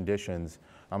types of conditions.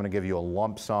 I'm going to give you a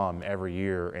lump sum every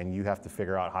year and you have to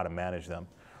figure out how to manage them.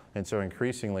 And so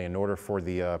increasingly, in order for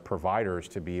the providers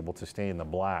to be able to stay in the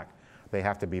black, they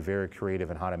have to be very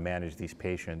creative in how to manage these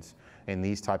patients. And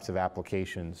these types of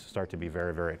applications start to be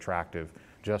very, very attractive,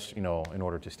 just, you know, in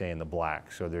order to stay in the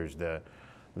black. So there's the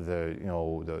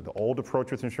old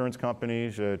approach with insurance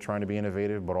companies trying to be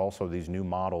innovative, but also these new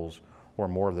models where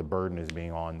more of the burden is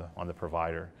being on the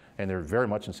provider. And they're very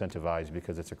much incentivized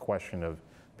because it's a question of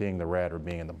being the red or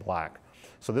being in the black.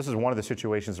 So this is one of the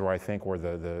situations where I think where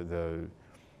the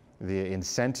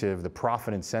incentive, the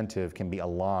profit incentive, can be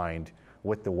aligned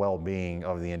with the well-being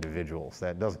of the individuals.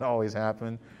 That doesn't always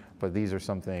happen, but these are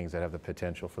some things that have the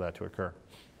potential for that to occur.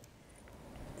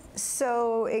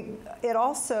 So it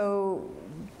also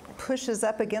pushes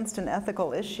up against an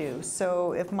ethical issue.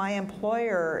 So if my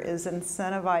employer is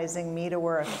incentivizing me to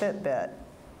wear a Fitbit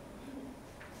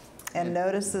and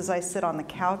notices I sit on the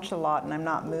couch a lot and I'm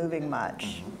not moving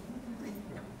much,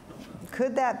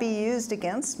 could that be used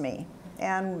against me?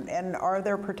 And are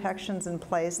there protections in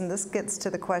place? And this gets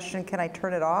to the question, can I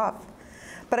turn it off?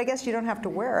 But I guess you don't have to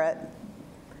wear it.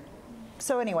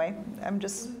 So anyway, I'm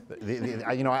just...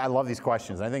 You know, I love these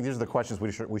questions. I think these are the questions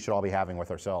we should all be having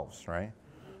with ourselves, right?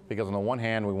 Because on the one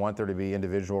hand, we want there to be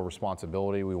individual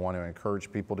responsibility. We want to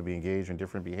encourage people to be engaged in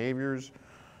different behaviors.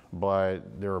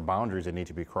 But there are boundaries that need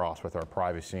to be crossed with our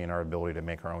privacy and our ability to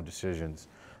make our own decisions.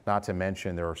 Not to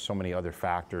mention, there are so many other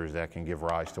factors that can give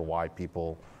rise to why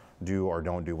people do or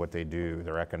don't do what they do.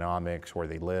 Their economics, where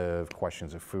they live,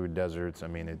 questions of food deserts. I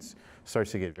mean, it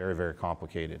starts to get very, very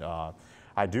complicated.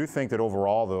 I do think that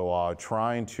overall, though,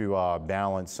 trying to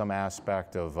balance some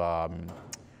aspect of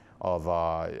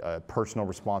personal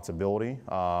responsibility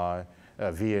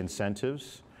via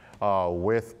incentives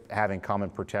with having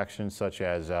common protections, such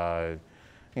as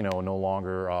you know, no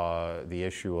longer the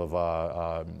issue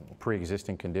of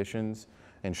pre-existing conditions,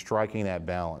 and striking that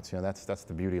balance. You know, that's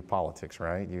the beauty of politics,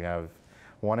 right? You have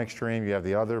one extreme, you have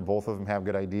the other. Both of them have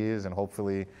good ideas, and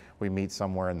hopefully we meet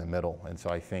somewhere in the middle. And so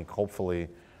I think hopefully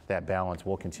that balance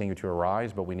will continue to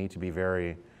arise, but we need to be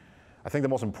I think the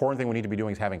most important thing we need to be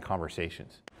doing is having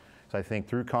conversations. So I think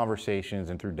through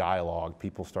conversations and through dialogue,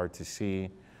 people start to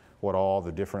see what all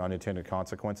the different unintended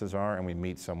consequences are, and we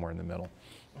meet somewhere in the middle.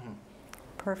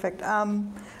 Perfect.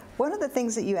 One of the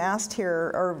things that you asked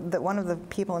here, or that one of the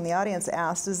people in the audience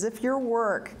asked, is if your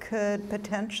work could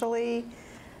potentially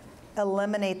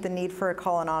eliminate the need for a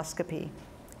colonoscopy.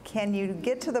 Can you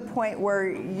get to the point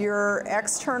where your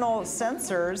external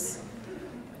sensors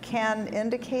can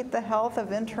indicate the health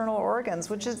of internal organs,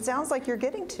 which it sounds like you're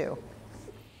getting to?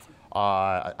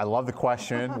 I love the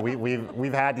question.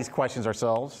 We've had these questions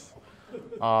ourselves.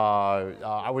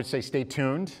 I would say stay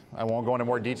tuned. I won't go into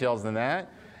more details than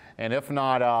that. And if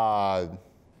not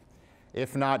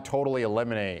totally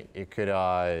eliminate, it could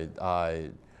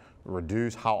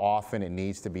reduce how often it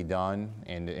needs to be done,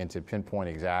 and to pinpoint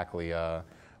exactly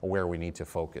where we need to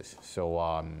focus.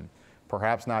 So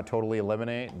perhaps not totally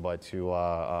eliminate, but to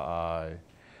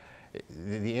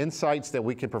the insights that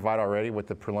we can provide already with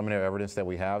the preliminary evidence that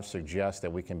we have suggest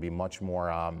that we can be much more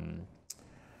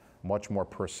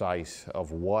precise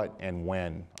of what and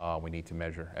when we need to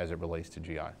measure as it relates to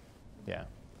GI. Yeah.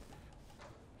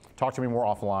 Talk to me more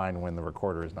offline when the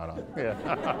recorder is not on.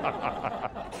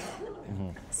 Yeah.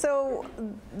 So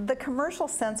the commercial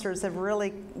sensors have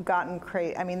really gotten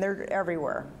crazy. I mean, they're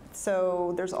everywhere.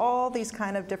 So there's all these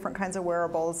kind of different kinds of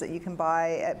wearables that you can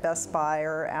buy at Best Buy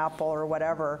or Apple or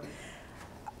whatever.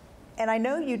 And I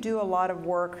know you do a lot of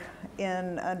work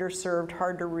in underserved,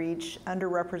 hard to reach,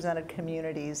 underrepresented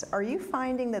communities. Are you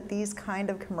finding that these kind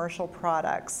of commercial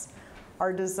products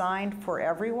are designed for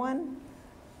everyone?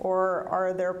 Or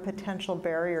are there potential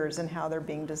barriers in how they're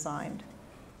being designed?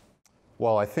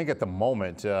 Well, I think at the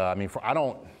moment, I mean, I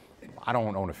don't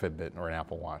own a Fitbit or an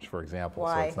Apple Watch, for example.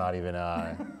 Why? So it's not even.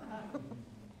 Well,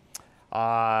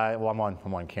 I'm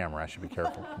on camera. I should be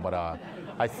careful. But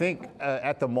I think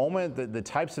at the moment, the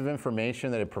types of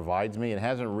information that it provides me, it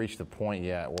hasn't reached the point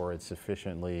yet where it's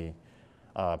sufficiently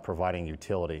providing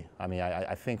utility. I mean,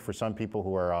 I think for some people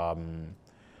who are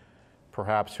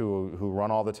perhaps who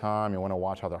run all the time, you want to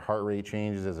watch how their heart rate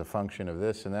changes as a function of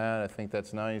this and that, I think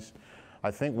that's nice.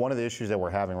 I think one of the issues that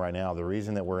we're having right now, the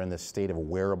reason that we're in this state of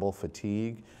wearable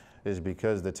fatigue, is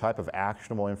because the type of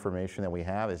actionable information that we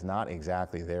have is not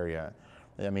exactly there yet.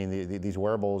 I mean, these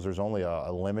wearables, there's only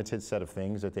a limited set of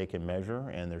things that they can measure,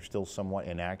 and they're still somewhat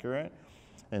inaccurate.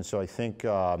 And so I think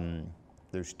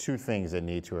there's two things that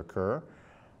need to occur.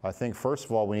 I think, first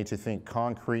of all, we need to think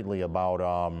concretely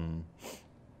about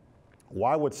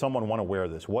why would someone want to wear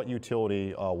this? What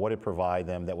utility would it provide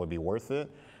them that would be worth it?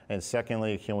 And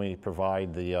secondly, can we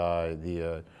provide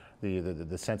the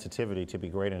sensitivity to be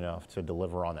great enough to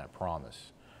deliver on that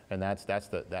promise? And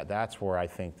that's where I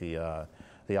think the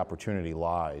opportunity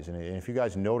lies. And if you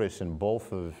guys notice in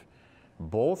both of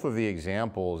the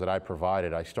examples that I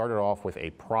provided, I started off with a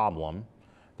problem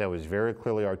that was very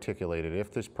clearly articulated.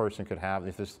 If this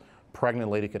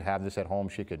pregnant lady could have this at home,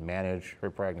 she could manage her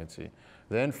pregnancy.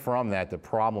 Then from that, the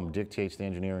problem dictates the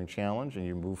engineering challenge, and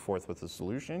you move forth with the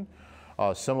solution.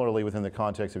 Similarly, within the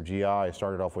context of GI, I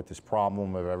started off with this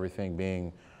problem of everything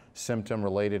being symptom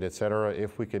related, et cetera.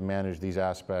 If we could manage these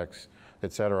aspects,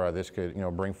 et cetera, this could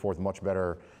bring forth much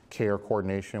better care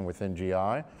coordination within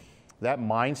GI. That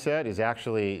mindset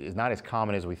is not as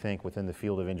common as we think within the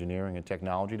field of engineering and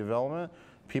technology development.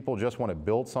 People just want to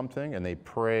build something and they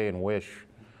pray and wish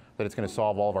that it's going to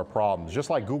solve all of our problems. Just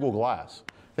like Google Glass.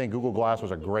 I think Google Glass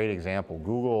was a great example.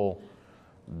 Google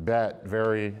bet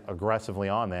very aggressively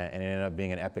on that and it ended up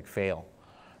being an epic fail.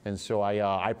 And so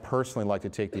I personally like to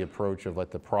take the approach of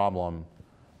let the problem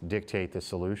dictate the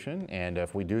solution. And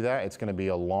if we do that, it's going to be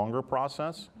a longer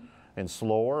process and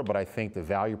slower, but I think the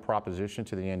value proposition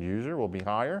to the end user will be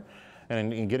higher.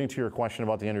 And in getting to your question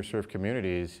about the underserved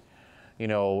communities,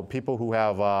 people who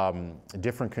have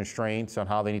different constraints on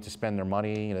how they need to spend their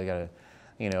money, they got to,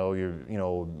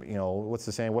 what's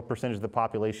the saying? What percentage of the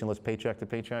population lives paycheck to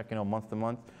paycheck, month to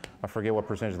month? I forget what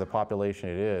percentage of the population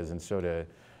it is. And so to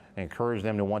encourage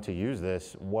them to want to use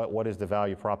this, what is the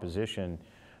value proposition?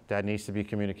 That needs to be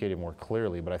communicated more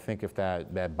clearly. But I think if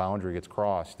that boundary gets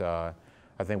crossed, I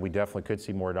think we definitely could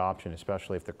see more adoption,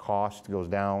 especially if the cost goes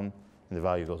down and the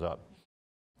value goes up.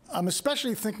 I'm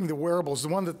especially thinking the wearables, the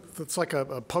one that's like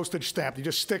a postage stamp you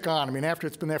just stick on. I mean, after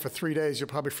it's been there for 3 days, you'll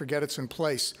probably forget it's in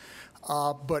place.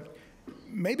 But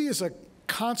maybe as a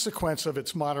consequence of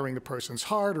its monitoring the person's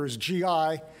heart or his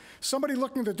GI, somebody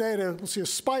looking at the data will see a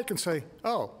spike and say,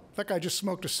 oh, that guy just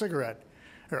smoked a cigarette.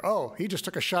 Or, oh, he just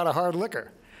took a shot of hard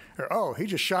liquor. Or, oh, he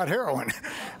just shot heroin.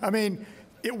 I mean,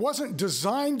 it wasn't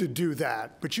designed to do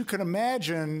that, but you can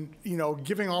imagine,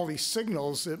 giving all these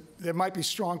signals, there might be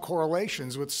strong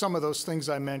correlations with some of those things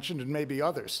I mentioned and maybe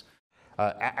others.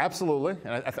 Absolutely,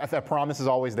 and that promise is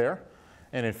always there.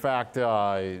 And in fact,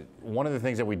 one of the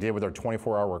things that we did with our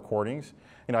 24-hour recordings,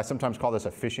 I sometimes call this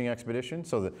a fishing expedition.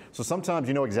 So sometimes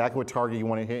you know exactly what target you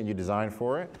want to hit and you design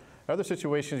for it. In other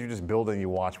situations, you just build it and you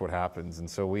watch what happens. And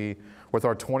so with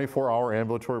our 24-hour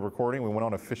ambulatory recording, we went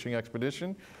on a fishing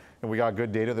expedition. And we got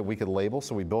good data that we could label,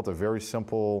 so we built a very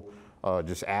simple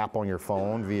just app on your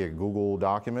phone via Google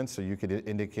Documents, so you could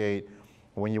indicate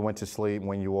when you went to sleep,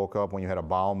 when you woke up, when you had a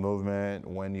bowel movement,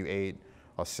 when you ate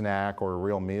a snack or a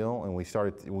real meal, and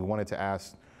we wanted to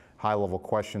ask high-level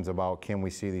questions about can we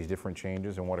see these different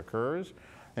changes and what occurs,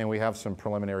 and we have some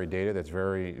preliminary data that's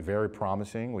very, very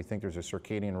promising. We think there's a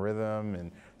circadian rhythm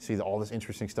and see all this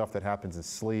interesting stuff that happens in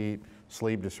sleep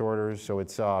disorders, so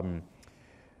it's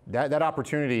that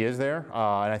opportunity is there,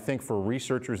 and I think for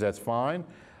researchers that's fine.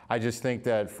 I just think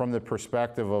that from the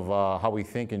perspective of how we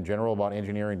think in general about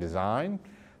engineering design,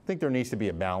 I think there needs to be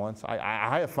a balance.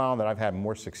 I have found that I've had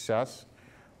more success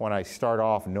when I start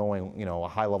off knowing a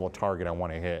high-level target I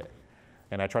want to hit.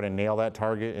 And I try to nail that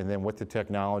target, and then with the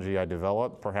technology I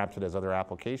develop, perhaps it has other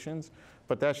applications,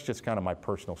 but that's just kind of my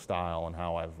personal style and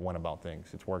how I've went about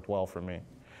things. It's worked well for me.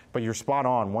 But you're spot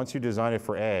on. Once you design it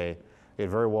for A, it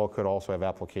very well could also have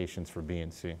applications for B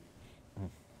and C.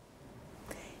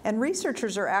 And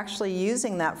researchers are actually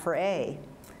using that for A.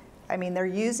 I mean, they're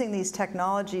using these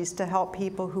technologies to help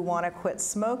people who want to quit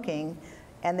smoking,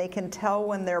 and they can tell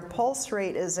when their pulse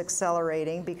rate is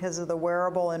accelerating because of the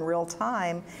wearable in real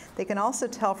time. They can also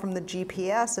tell from the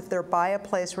GPS if they're by a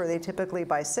place where they typically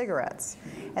buy cigarettes.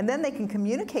 And then they can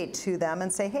communicate to them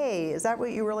and say, hey, is that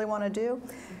what you really want to do?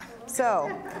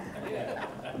 So,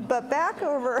 but back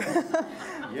over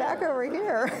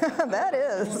here, that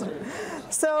is.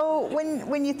 So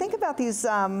when you think about these,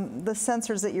 the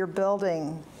sensors that you're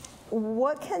building,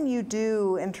 what can you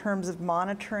do in terms of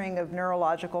monitoring of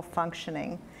neurological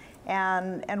functioning?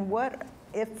 And what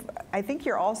if, I think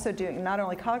you're also doing not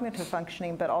only cognitive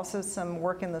functioning, but also some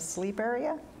work in the sleep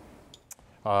area?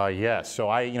 Yes, so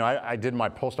I did my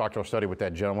postdoctoral study with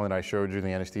that gentleman that I showed you, the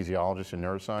anesthesiologist and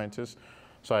neuroscientist.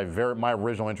 So my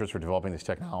original interest for developing this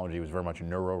technology was very much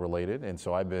neuro-related, and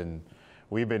so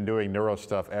we've been doing neuro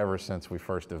stuff ever since we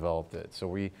first developed it. So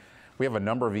we have a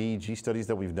number of EEG studies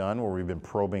that we've done where we've been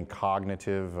probing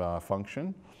cognitive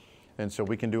function. And so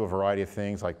we can do a variety of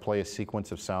things like play a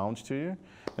sequence of sounds to you.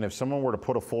 And if someone were to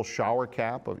put a full shower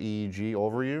cap of EEG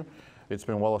over you, it's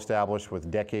been well established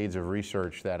with decades of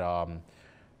research that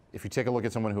if you take a look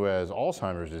at someone who has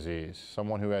Alzheimer's disease,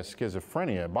 someone who has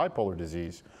schizophrenia, bipolar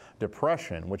disease,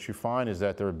 depression, what you find is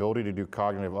that their ability to do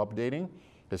cognitive updating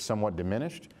is somewhat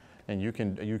diminished. And you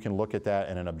can look at that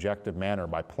in an objective manner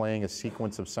by playing a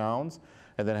sequence of sounds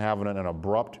and then having an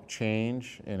abrupt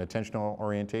change in attentional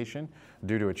orientation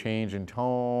due to a change in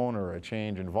tone or a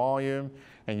change in volume,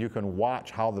 and you can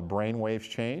watch how the brain waves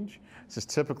change. This is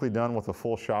typically done with a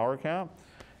full shower cap,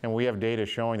 and we have data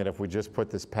showing that if we just put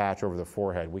this patch over the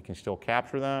forehead, we can still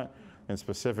capture that, and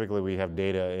specifically we have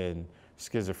data in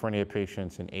schizophrenia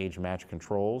patients and age-matched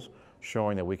controls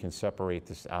showing that we can separate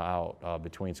this out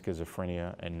between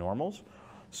schizophrenia and normals.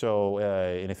 So,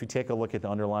 and if you take a look at the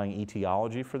underlying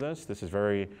etiology for this is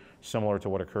very similar to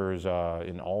what occurs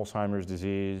in Alzheimer's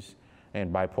disease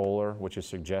and bipolar, which is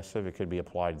suggestive it could be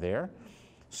applied there.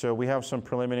 So we have some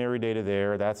preliminary data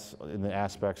there. That's in the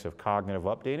aspects of cognitive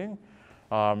updating.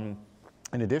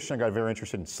 In addition, I got very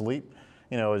interested in sleep.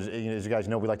 As you guys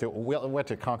know, we like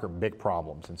to conquer big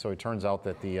problems. And so it turns out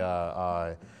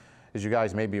that as you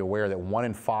guys may be aware, that 1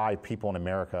 in 5 people in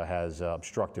America has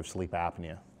obstructive sleep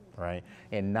apnea. Right?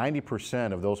 And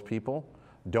 90% of those people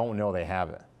don't know they have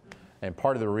it. And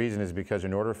part of the reason is because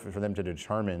in order for them to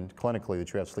determine clinically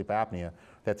that you have sleep apnea,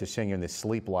 they have to send you in this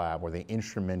sleep lab where they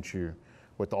instrument you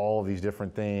with all of these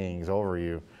different things over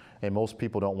you. And most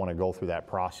people don't want to go through that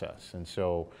process. And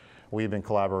so we've been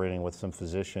collaborating with some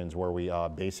physicians where we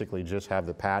basically just have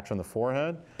the patch on the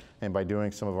forehead. And by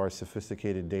doing some of our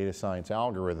sophisticated data science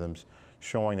algorithms,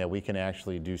 showing that we can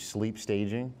actually do sleep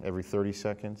staging every 30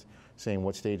 seconds, seeing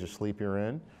what stage of sleep you're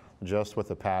in, just with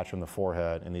a patch on the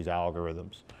forehead and these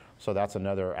algorithms. So that's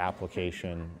another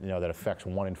application, that affects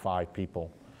 1 in 5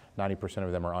 people. 90%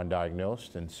 of them are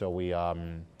undiagnosed, and so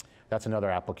that's another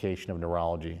application of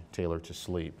neurology tailored to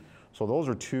sleep. So those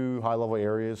are 2 high-level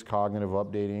areas, cognitive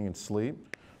updating and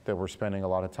sleep, that we're spending a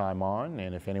lot of time on.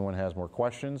 And if anyone has more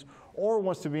questions or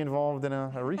wants to be involved in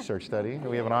a research study,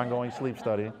 we have an ongoing sleep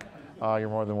study. You're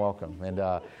more than welcome. And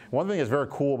one thing that's very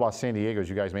cool about San Diego, as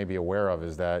you guys may be aware of,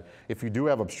 is that if you do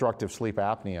have obstructive sleep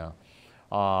apnea,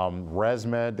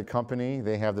 ResMed, the company,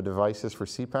 they have the devices for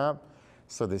CPAP.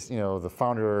 So this, the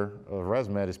founder of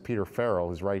ResMed is Peter Farrell,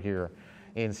 who's right here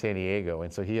in San Diego.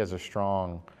 And so he has a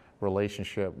strong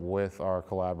relationship with our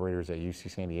collaborators at UC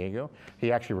San Diego.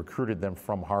 He actually recruited them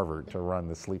from Harvard to run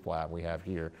the sleep lab we have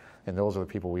here. And those are the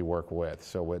people we work with.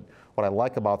 So what I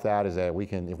like about that is that if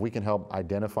we can help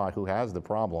identify who has the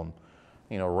problem,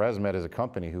 ResMed is a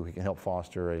company who can help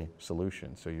foster a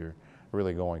solution. So you're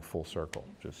really going full circle.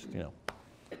 Just,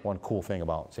 one cool thing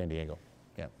about San Diego.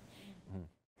 Yeah. Mm-hmm.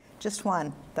 Just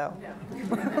one, though.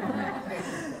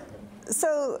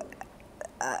 So,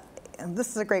 this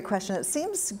is a great question. It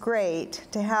seems great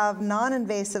to have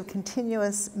non-invasive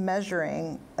continuous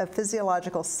measuring of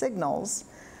physiological signals,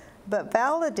 but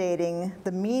validating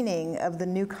the meaning of the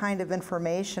new kind of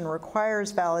information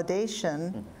requires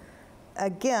validation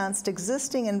against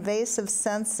existing invasive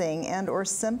sensing and/or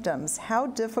symptoms. How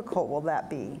difficult will that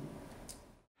be?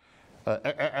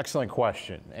 Excellent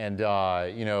question. And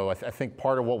I think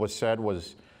part of what was said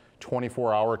was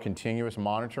 24-hour continuous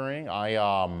monitoring.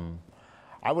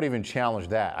 I would even challenge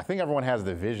that. I think everyone has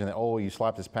the vision that, you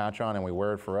slap this patch on and we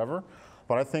wear it forever.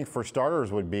 But I think for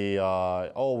starters would be,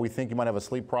 we think you might have a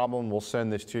sleep problem, we'll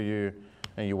send this to you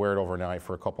and you wear it overnight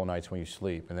for a couple nights when you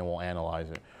sleep, and then we'll analyze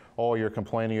it. You're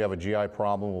complaining you have a GI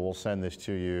problem, well, we'll send this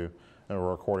to you and we'll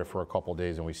record it for a couple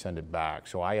days and we send it back.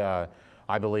 So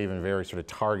I believe in very sort of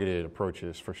targeted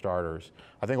approaches for starters.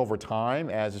 I think over time,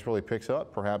 as this really picks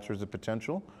up, perhaps there's a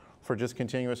potential for just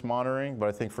continuous monitoring, but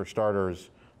I think for starters,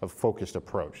 a focused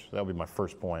approach. That would be my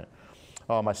first point.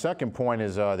 My second point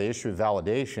is the issue of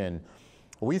validation.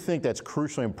 We think that's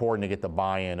crucially important to get the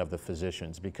buy-in of the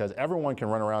physicians, because everyone can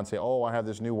run around and say, I have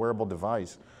this new wearable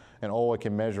device, and it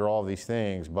can measure all of these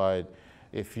things. But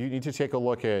if you need to take a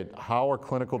look at how are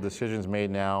clinical decisions made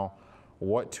now,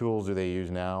 what tools do they use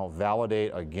now,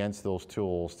 validate against those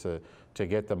tools to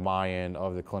get the buy-in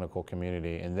of the clinical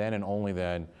community, and then and only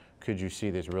then could you see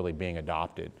this really being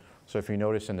adopted. So if you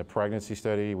notice in the pregnancy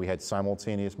study, we had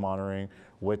simultaneous monitoring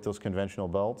with those conventional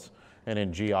belts. And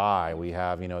in GI, we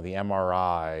have, the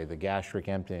MRI, the gastric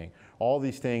emptying, all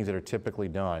these things that are typically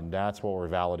done. That's what we're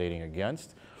validating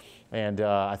against. And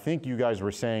I think you guys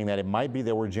were saying that it might be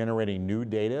that we're generating new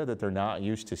data that they're not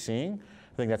used to seeing.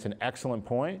 I think that's an excellent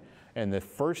point. And the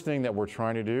first thing that we're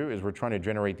trying to do is we're trying to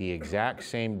generate the exact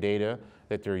same data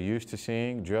that they're used to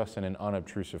seeing, just in an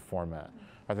unobtrusive format.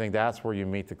 I think that's where you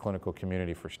meet the clinical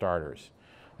community for starters.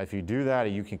 If you do that,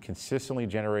 you can consistently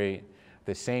generate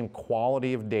the same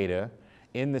quality of data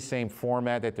in the same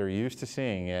format that they're used to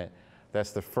seeing it.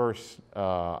 That's the first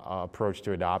approach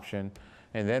to adoption.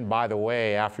 And then, by the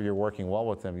way, after you're working well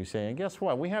with them, you say, and guess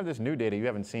what? We have this new data you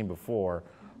haven't seen before,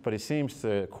 but it seems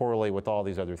to correlate with all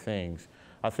these other things.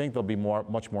 I think they'll be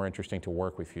much more interesting to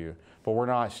work with you. But we're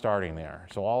not starting there.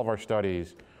 So all of our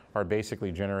studies are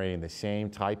basically generating the same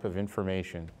type of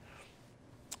information,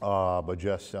 but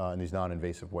just in these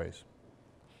non-invasive ways.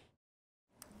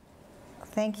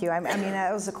 Thank you. I mean,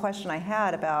 that was a question I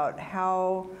had about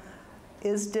how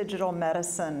is digital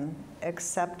medicine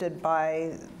accepted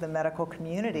by the medical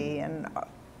community, and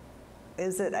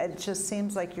it just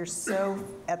seems like you're so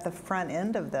at the front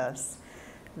end of this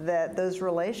that those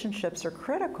relationships are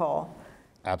critical.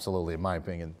 Absolutely, in my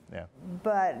opinion, yeah.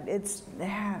 But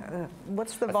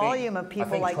what's the volume of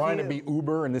people like you? I think trying to be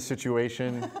Uber in this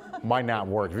situation might not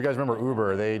work. If you guys remember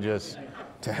Uber, they just,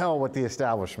 to hell with the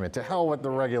establishment, to hell with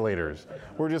the regulators.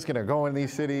 We're just gonna go in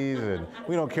these cities and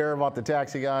we don't care about the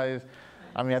taxi guys.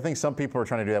 I mean, I think some people are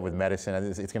trying to do that with medicine.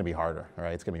 It's gonna be harder,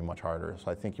 right? It's gonna be much harder. So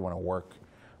I think you wanna work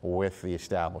with the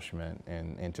establishment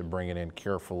and to bring it in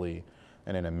carefully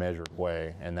and in a measured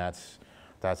way. And that's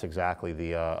exactly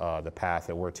the path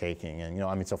that we're taking. And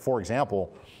I mean, so for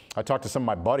example, I talked to some of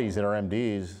my buddies that are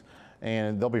MDs,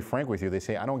 and they'll be frank with you. They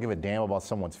say, I don't give a damn about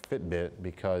someone's Fitbit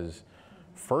because,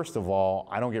 first of all,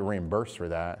 I don't get reimbursed for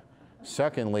that.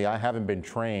 Secondly, I haven't been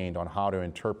trained on how to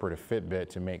interpret a Fitbit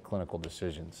to make clinical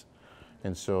decisions.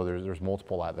 And so there's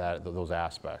multiple at those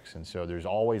aspects. And so there's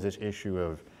always this issue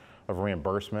of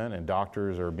reimbursement, and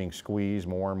doctors are being squeezed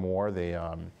more and more.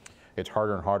 It's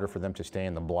harder and harder for them to stay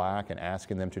in the black, and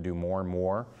asking them to do more and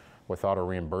more without a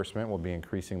reimbursement will be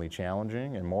increasingly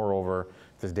challenging. And moreover,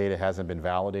 if this data hasn't been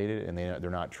validated and they're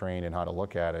not trained in how to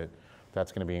look at it,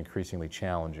 that's going to be increasingly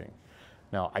challenging.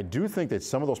 Now, I do think that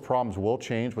some of those problems will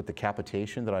change with the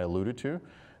capitation that I alluded to.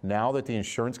 Now that the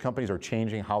insurance companies are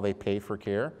changing how they pay for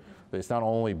care, it's not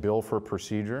only bill for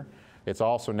procedure, it's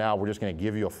also now we're just going to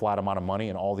give you a flat amount of money,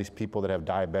 and all these people that have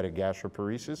diabetic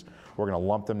gastroparesis, we're going to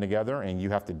lump them together and you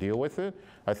have to deal with it.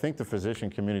 I think the physician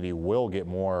community will get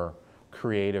more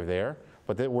creative there,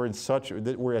 but that we're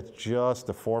at just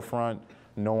the forefront.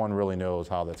 No one really knows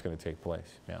how that's going to take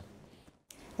place. Yeah.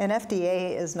 And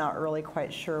FDA is not really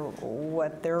quite sure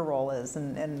what their role is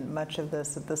in much of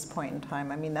this at this point in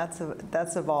time. I mean, that's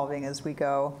evolving as we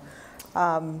go.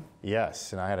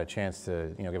 Yes, and I had a chance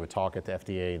to give a talk at the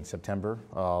FDA in September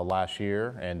last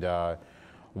year, and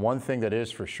one thing that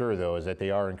is for sure though is that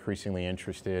they are increasingly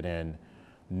interested in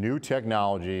new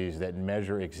technologies that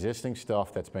measure existing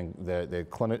stuff that's been the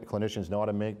clinicians know how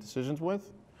to make decisions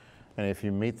with, and if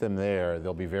you meet them there,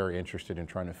 they'll be very interested in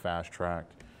trying to fast track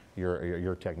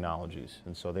your technologies,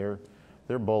 and so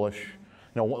they're bullish.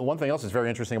 One thing else that's very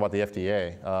interesting about the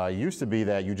FDA, it used to be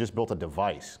that you just built a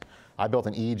device. I built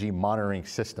an EEG monitoring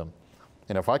system.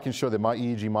 And if I can show that my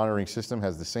EEG monitoring system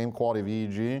has the same quality of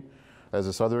EEG as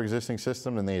this other existing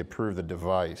system, then they approve the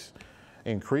device.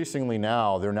 Increasingly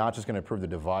now, they're not just going to approve the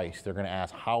device. They're going to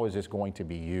ask, how is this going to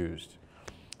be used?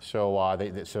 So,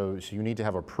 so you need to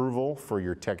have approval for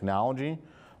your technology,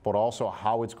 but also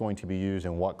how it's going to be used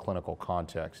in what clinical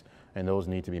context. And those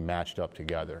need to be matched up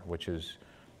together, which is,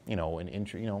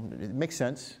 it makes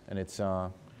sense, and it's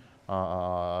a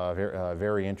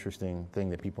very interesting thing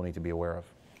that people need to be aware of.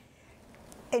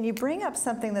 And you bring up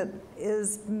something that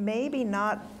is maybe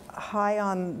not high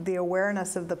on the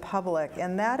awareness of the public,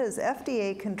 and that is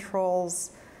FDA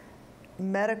controls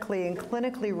medically and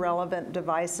clinically relevant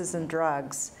devices and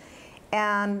drugs.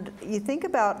 And you think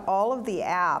about all of the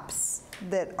apps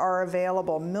that are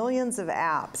available, millions of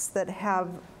apps that have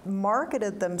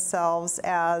marketed themselves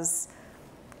as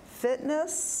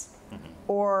fitness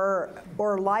or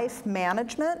life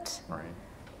management, Right.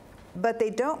 but they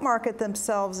don't market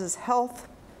themselves as health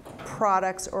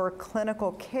products or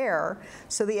clinical care,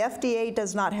 so the FDA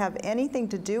does not have anything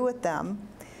to do with them.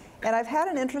 And I've had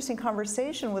an interesting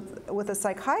conversation with a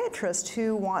psychiatrist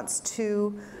who wants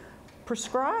to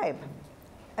prescribe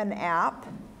an app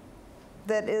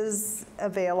that is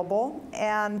available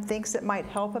and thinks it might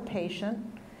help a patient,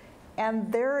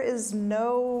 and there is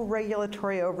no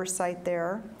regulatory oversight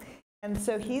there. And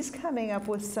so he's coming up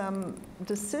with some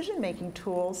decision-making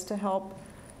tools to help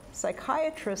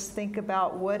psychiatrists think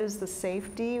about what is the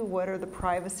safety, what are the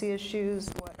privacy issues,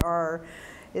 what are,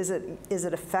 Is it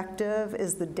effective?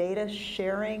 Is the data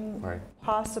sharing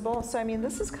possible? So I mean,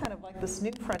 this is kind of like this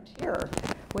new frontier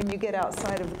when you get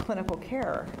outside of the clinical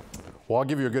care. Well, I'll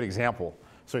give you a good example.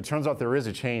 So it turns out there is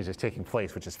a change that's taking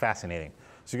place, which is fascinating.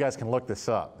 So you guys can look this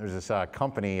up. There's this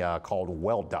company called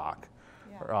WellDoc.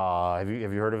 Yeah. Have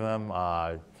you heard of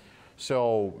them?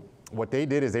 So what they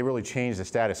did is they really changed the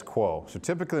status quo. So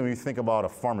typically when you think about a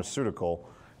pharmaceutical,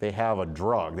 they have a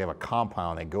drug, they have a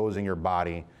compound that goes in your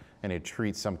body and it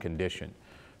treats some condition.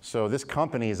 So this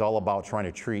company is all about trying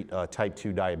to treat type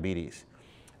 2 diabetes.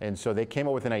 And so they came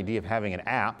up with an idea of having an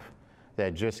app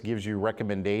that just gives you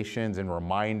recommendations and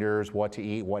reminders what to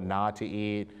eat, what not to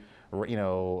eat, you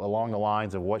know, along the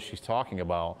lines of what she's talking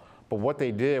about. But what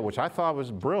they did, which I thought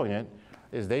was brilliant,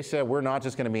 is they said we're not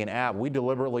just going to be an app, we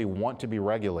deliberately want to be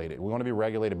regulated. We want to be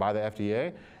regulated by the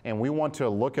FDA, and we want to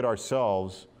look at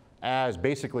ourselves as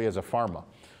basically as a pharma.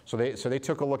 So they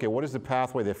took a look at what is the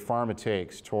pathway that pharma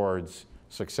takes towards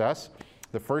success.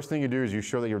 The first thing you do is you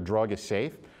show that your drug is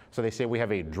safe. So they say we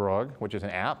have a drug, which is an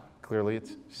app. Clearly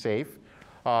it's safe.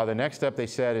 The next step they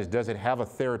said is, does it have a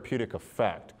therapeutic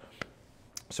effect?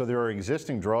 So there are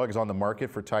existing drugs on the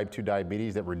market for type 2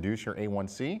 diabetes that reduce your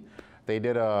A1C. They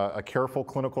did a careful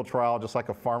clinical trial, just like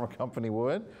a pharma company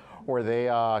would, where they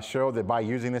showed that by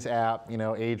using this app, you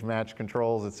know, age match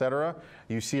controls, et cetera,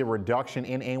 you see a reduction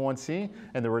in A1C,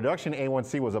 and the reduction in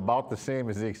A1C was about the same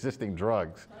as the existing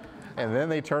drugs. And then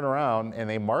they turn around and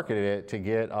they marketed it to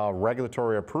get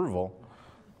regulatory approval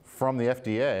from the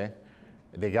FDA.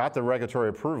 They got the regulatory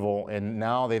approval, and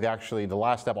now they've actually, the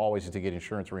last step always is to get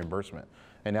insurance reimbursement.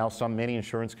 And now many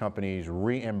insurance companies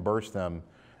reimburse them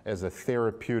as a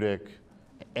therapeutic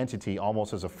entity,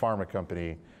 almost as a pharma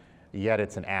company, yet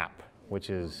it's an app, which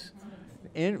is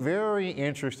a very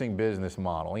interesting business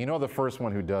model. You know, the first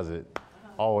one who does it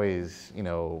always, you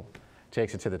know,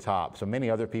 takes it to the top. So many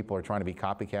other people are trying to be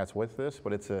copycats with this,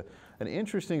 but it's an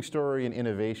interesting story and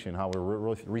innovation, how we're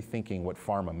really rethinking what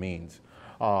pharma means.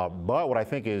 But what I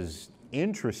think is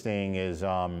interesting is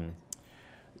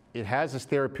it has this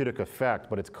therapeutic effect,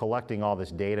 but it's collecting all this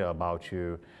data about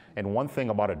you. And one thing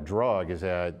about a drug is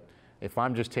that if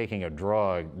I'm just taking a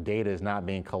drug, data is not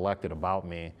being collected about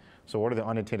me. So what are the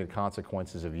unintended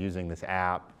consequences of using this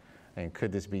app? And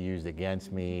could this be used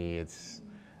against me? It's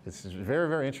a very,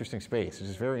 very interesting space. It's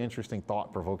just very interesting,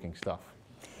 thought-provoking stuff.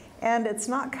 And it's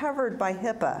not covered by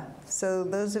HIPAA. So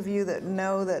those of you that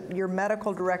know that your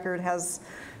medical record has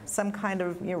some kind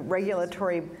of, you know,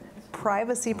 regulatory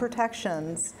privacy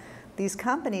protections, these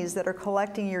companies that are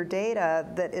collecting your data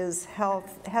that is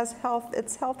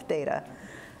it's health data.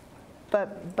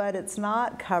 But it's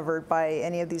not covered by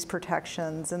any of these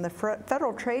protections. And the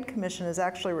Federal Trade Commission is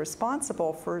actually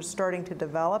responsible for starting to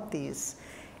develop these.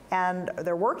 And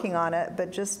they're working on it,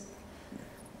 but just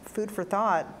food for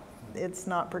thought, it's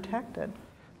not protected.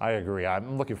 I agree.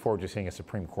 I'm looking forward to seeing a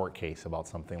Supreme Court case about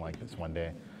something like this one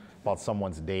day, about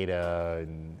someone's data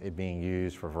and it being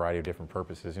used for a variety of different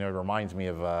purposes. You know, it reminds me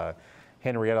of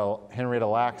Henrietta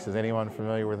Lacks. Is anyone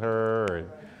familiar with her? Or,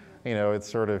 you know, it's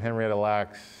sort of Henrietta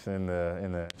Lacks in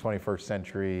the 21st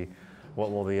century.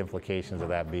 What will the implications of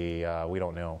that be? We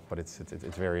don't know, but it's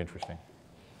very interesting.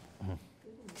 Mm-hmm.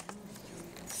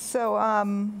 So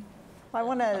I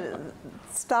want to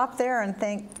stop there and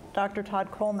thank Dr.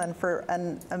 Todd Coleman for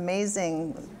an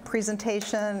amazing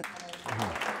presentation.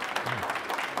 Mm-hmm.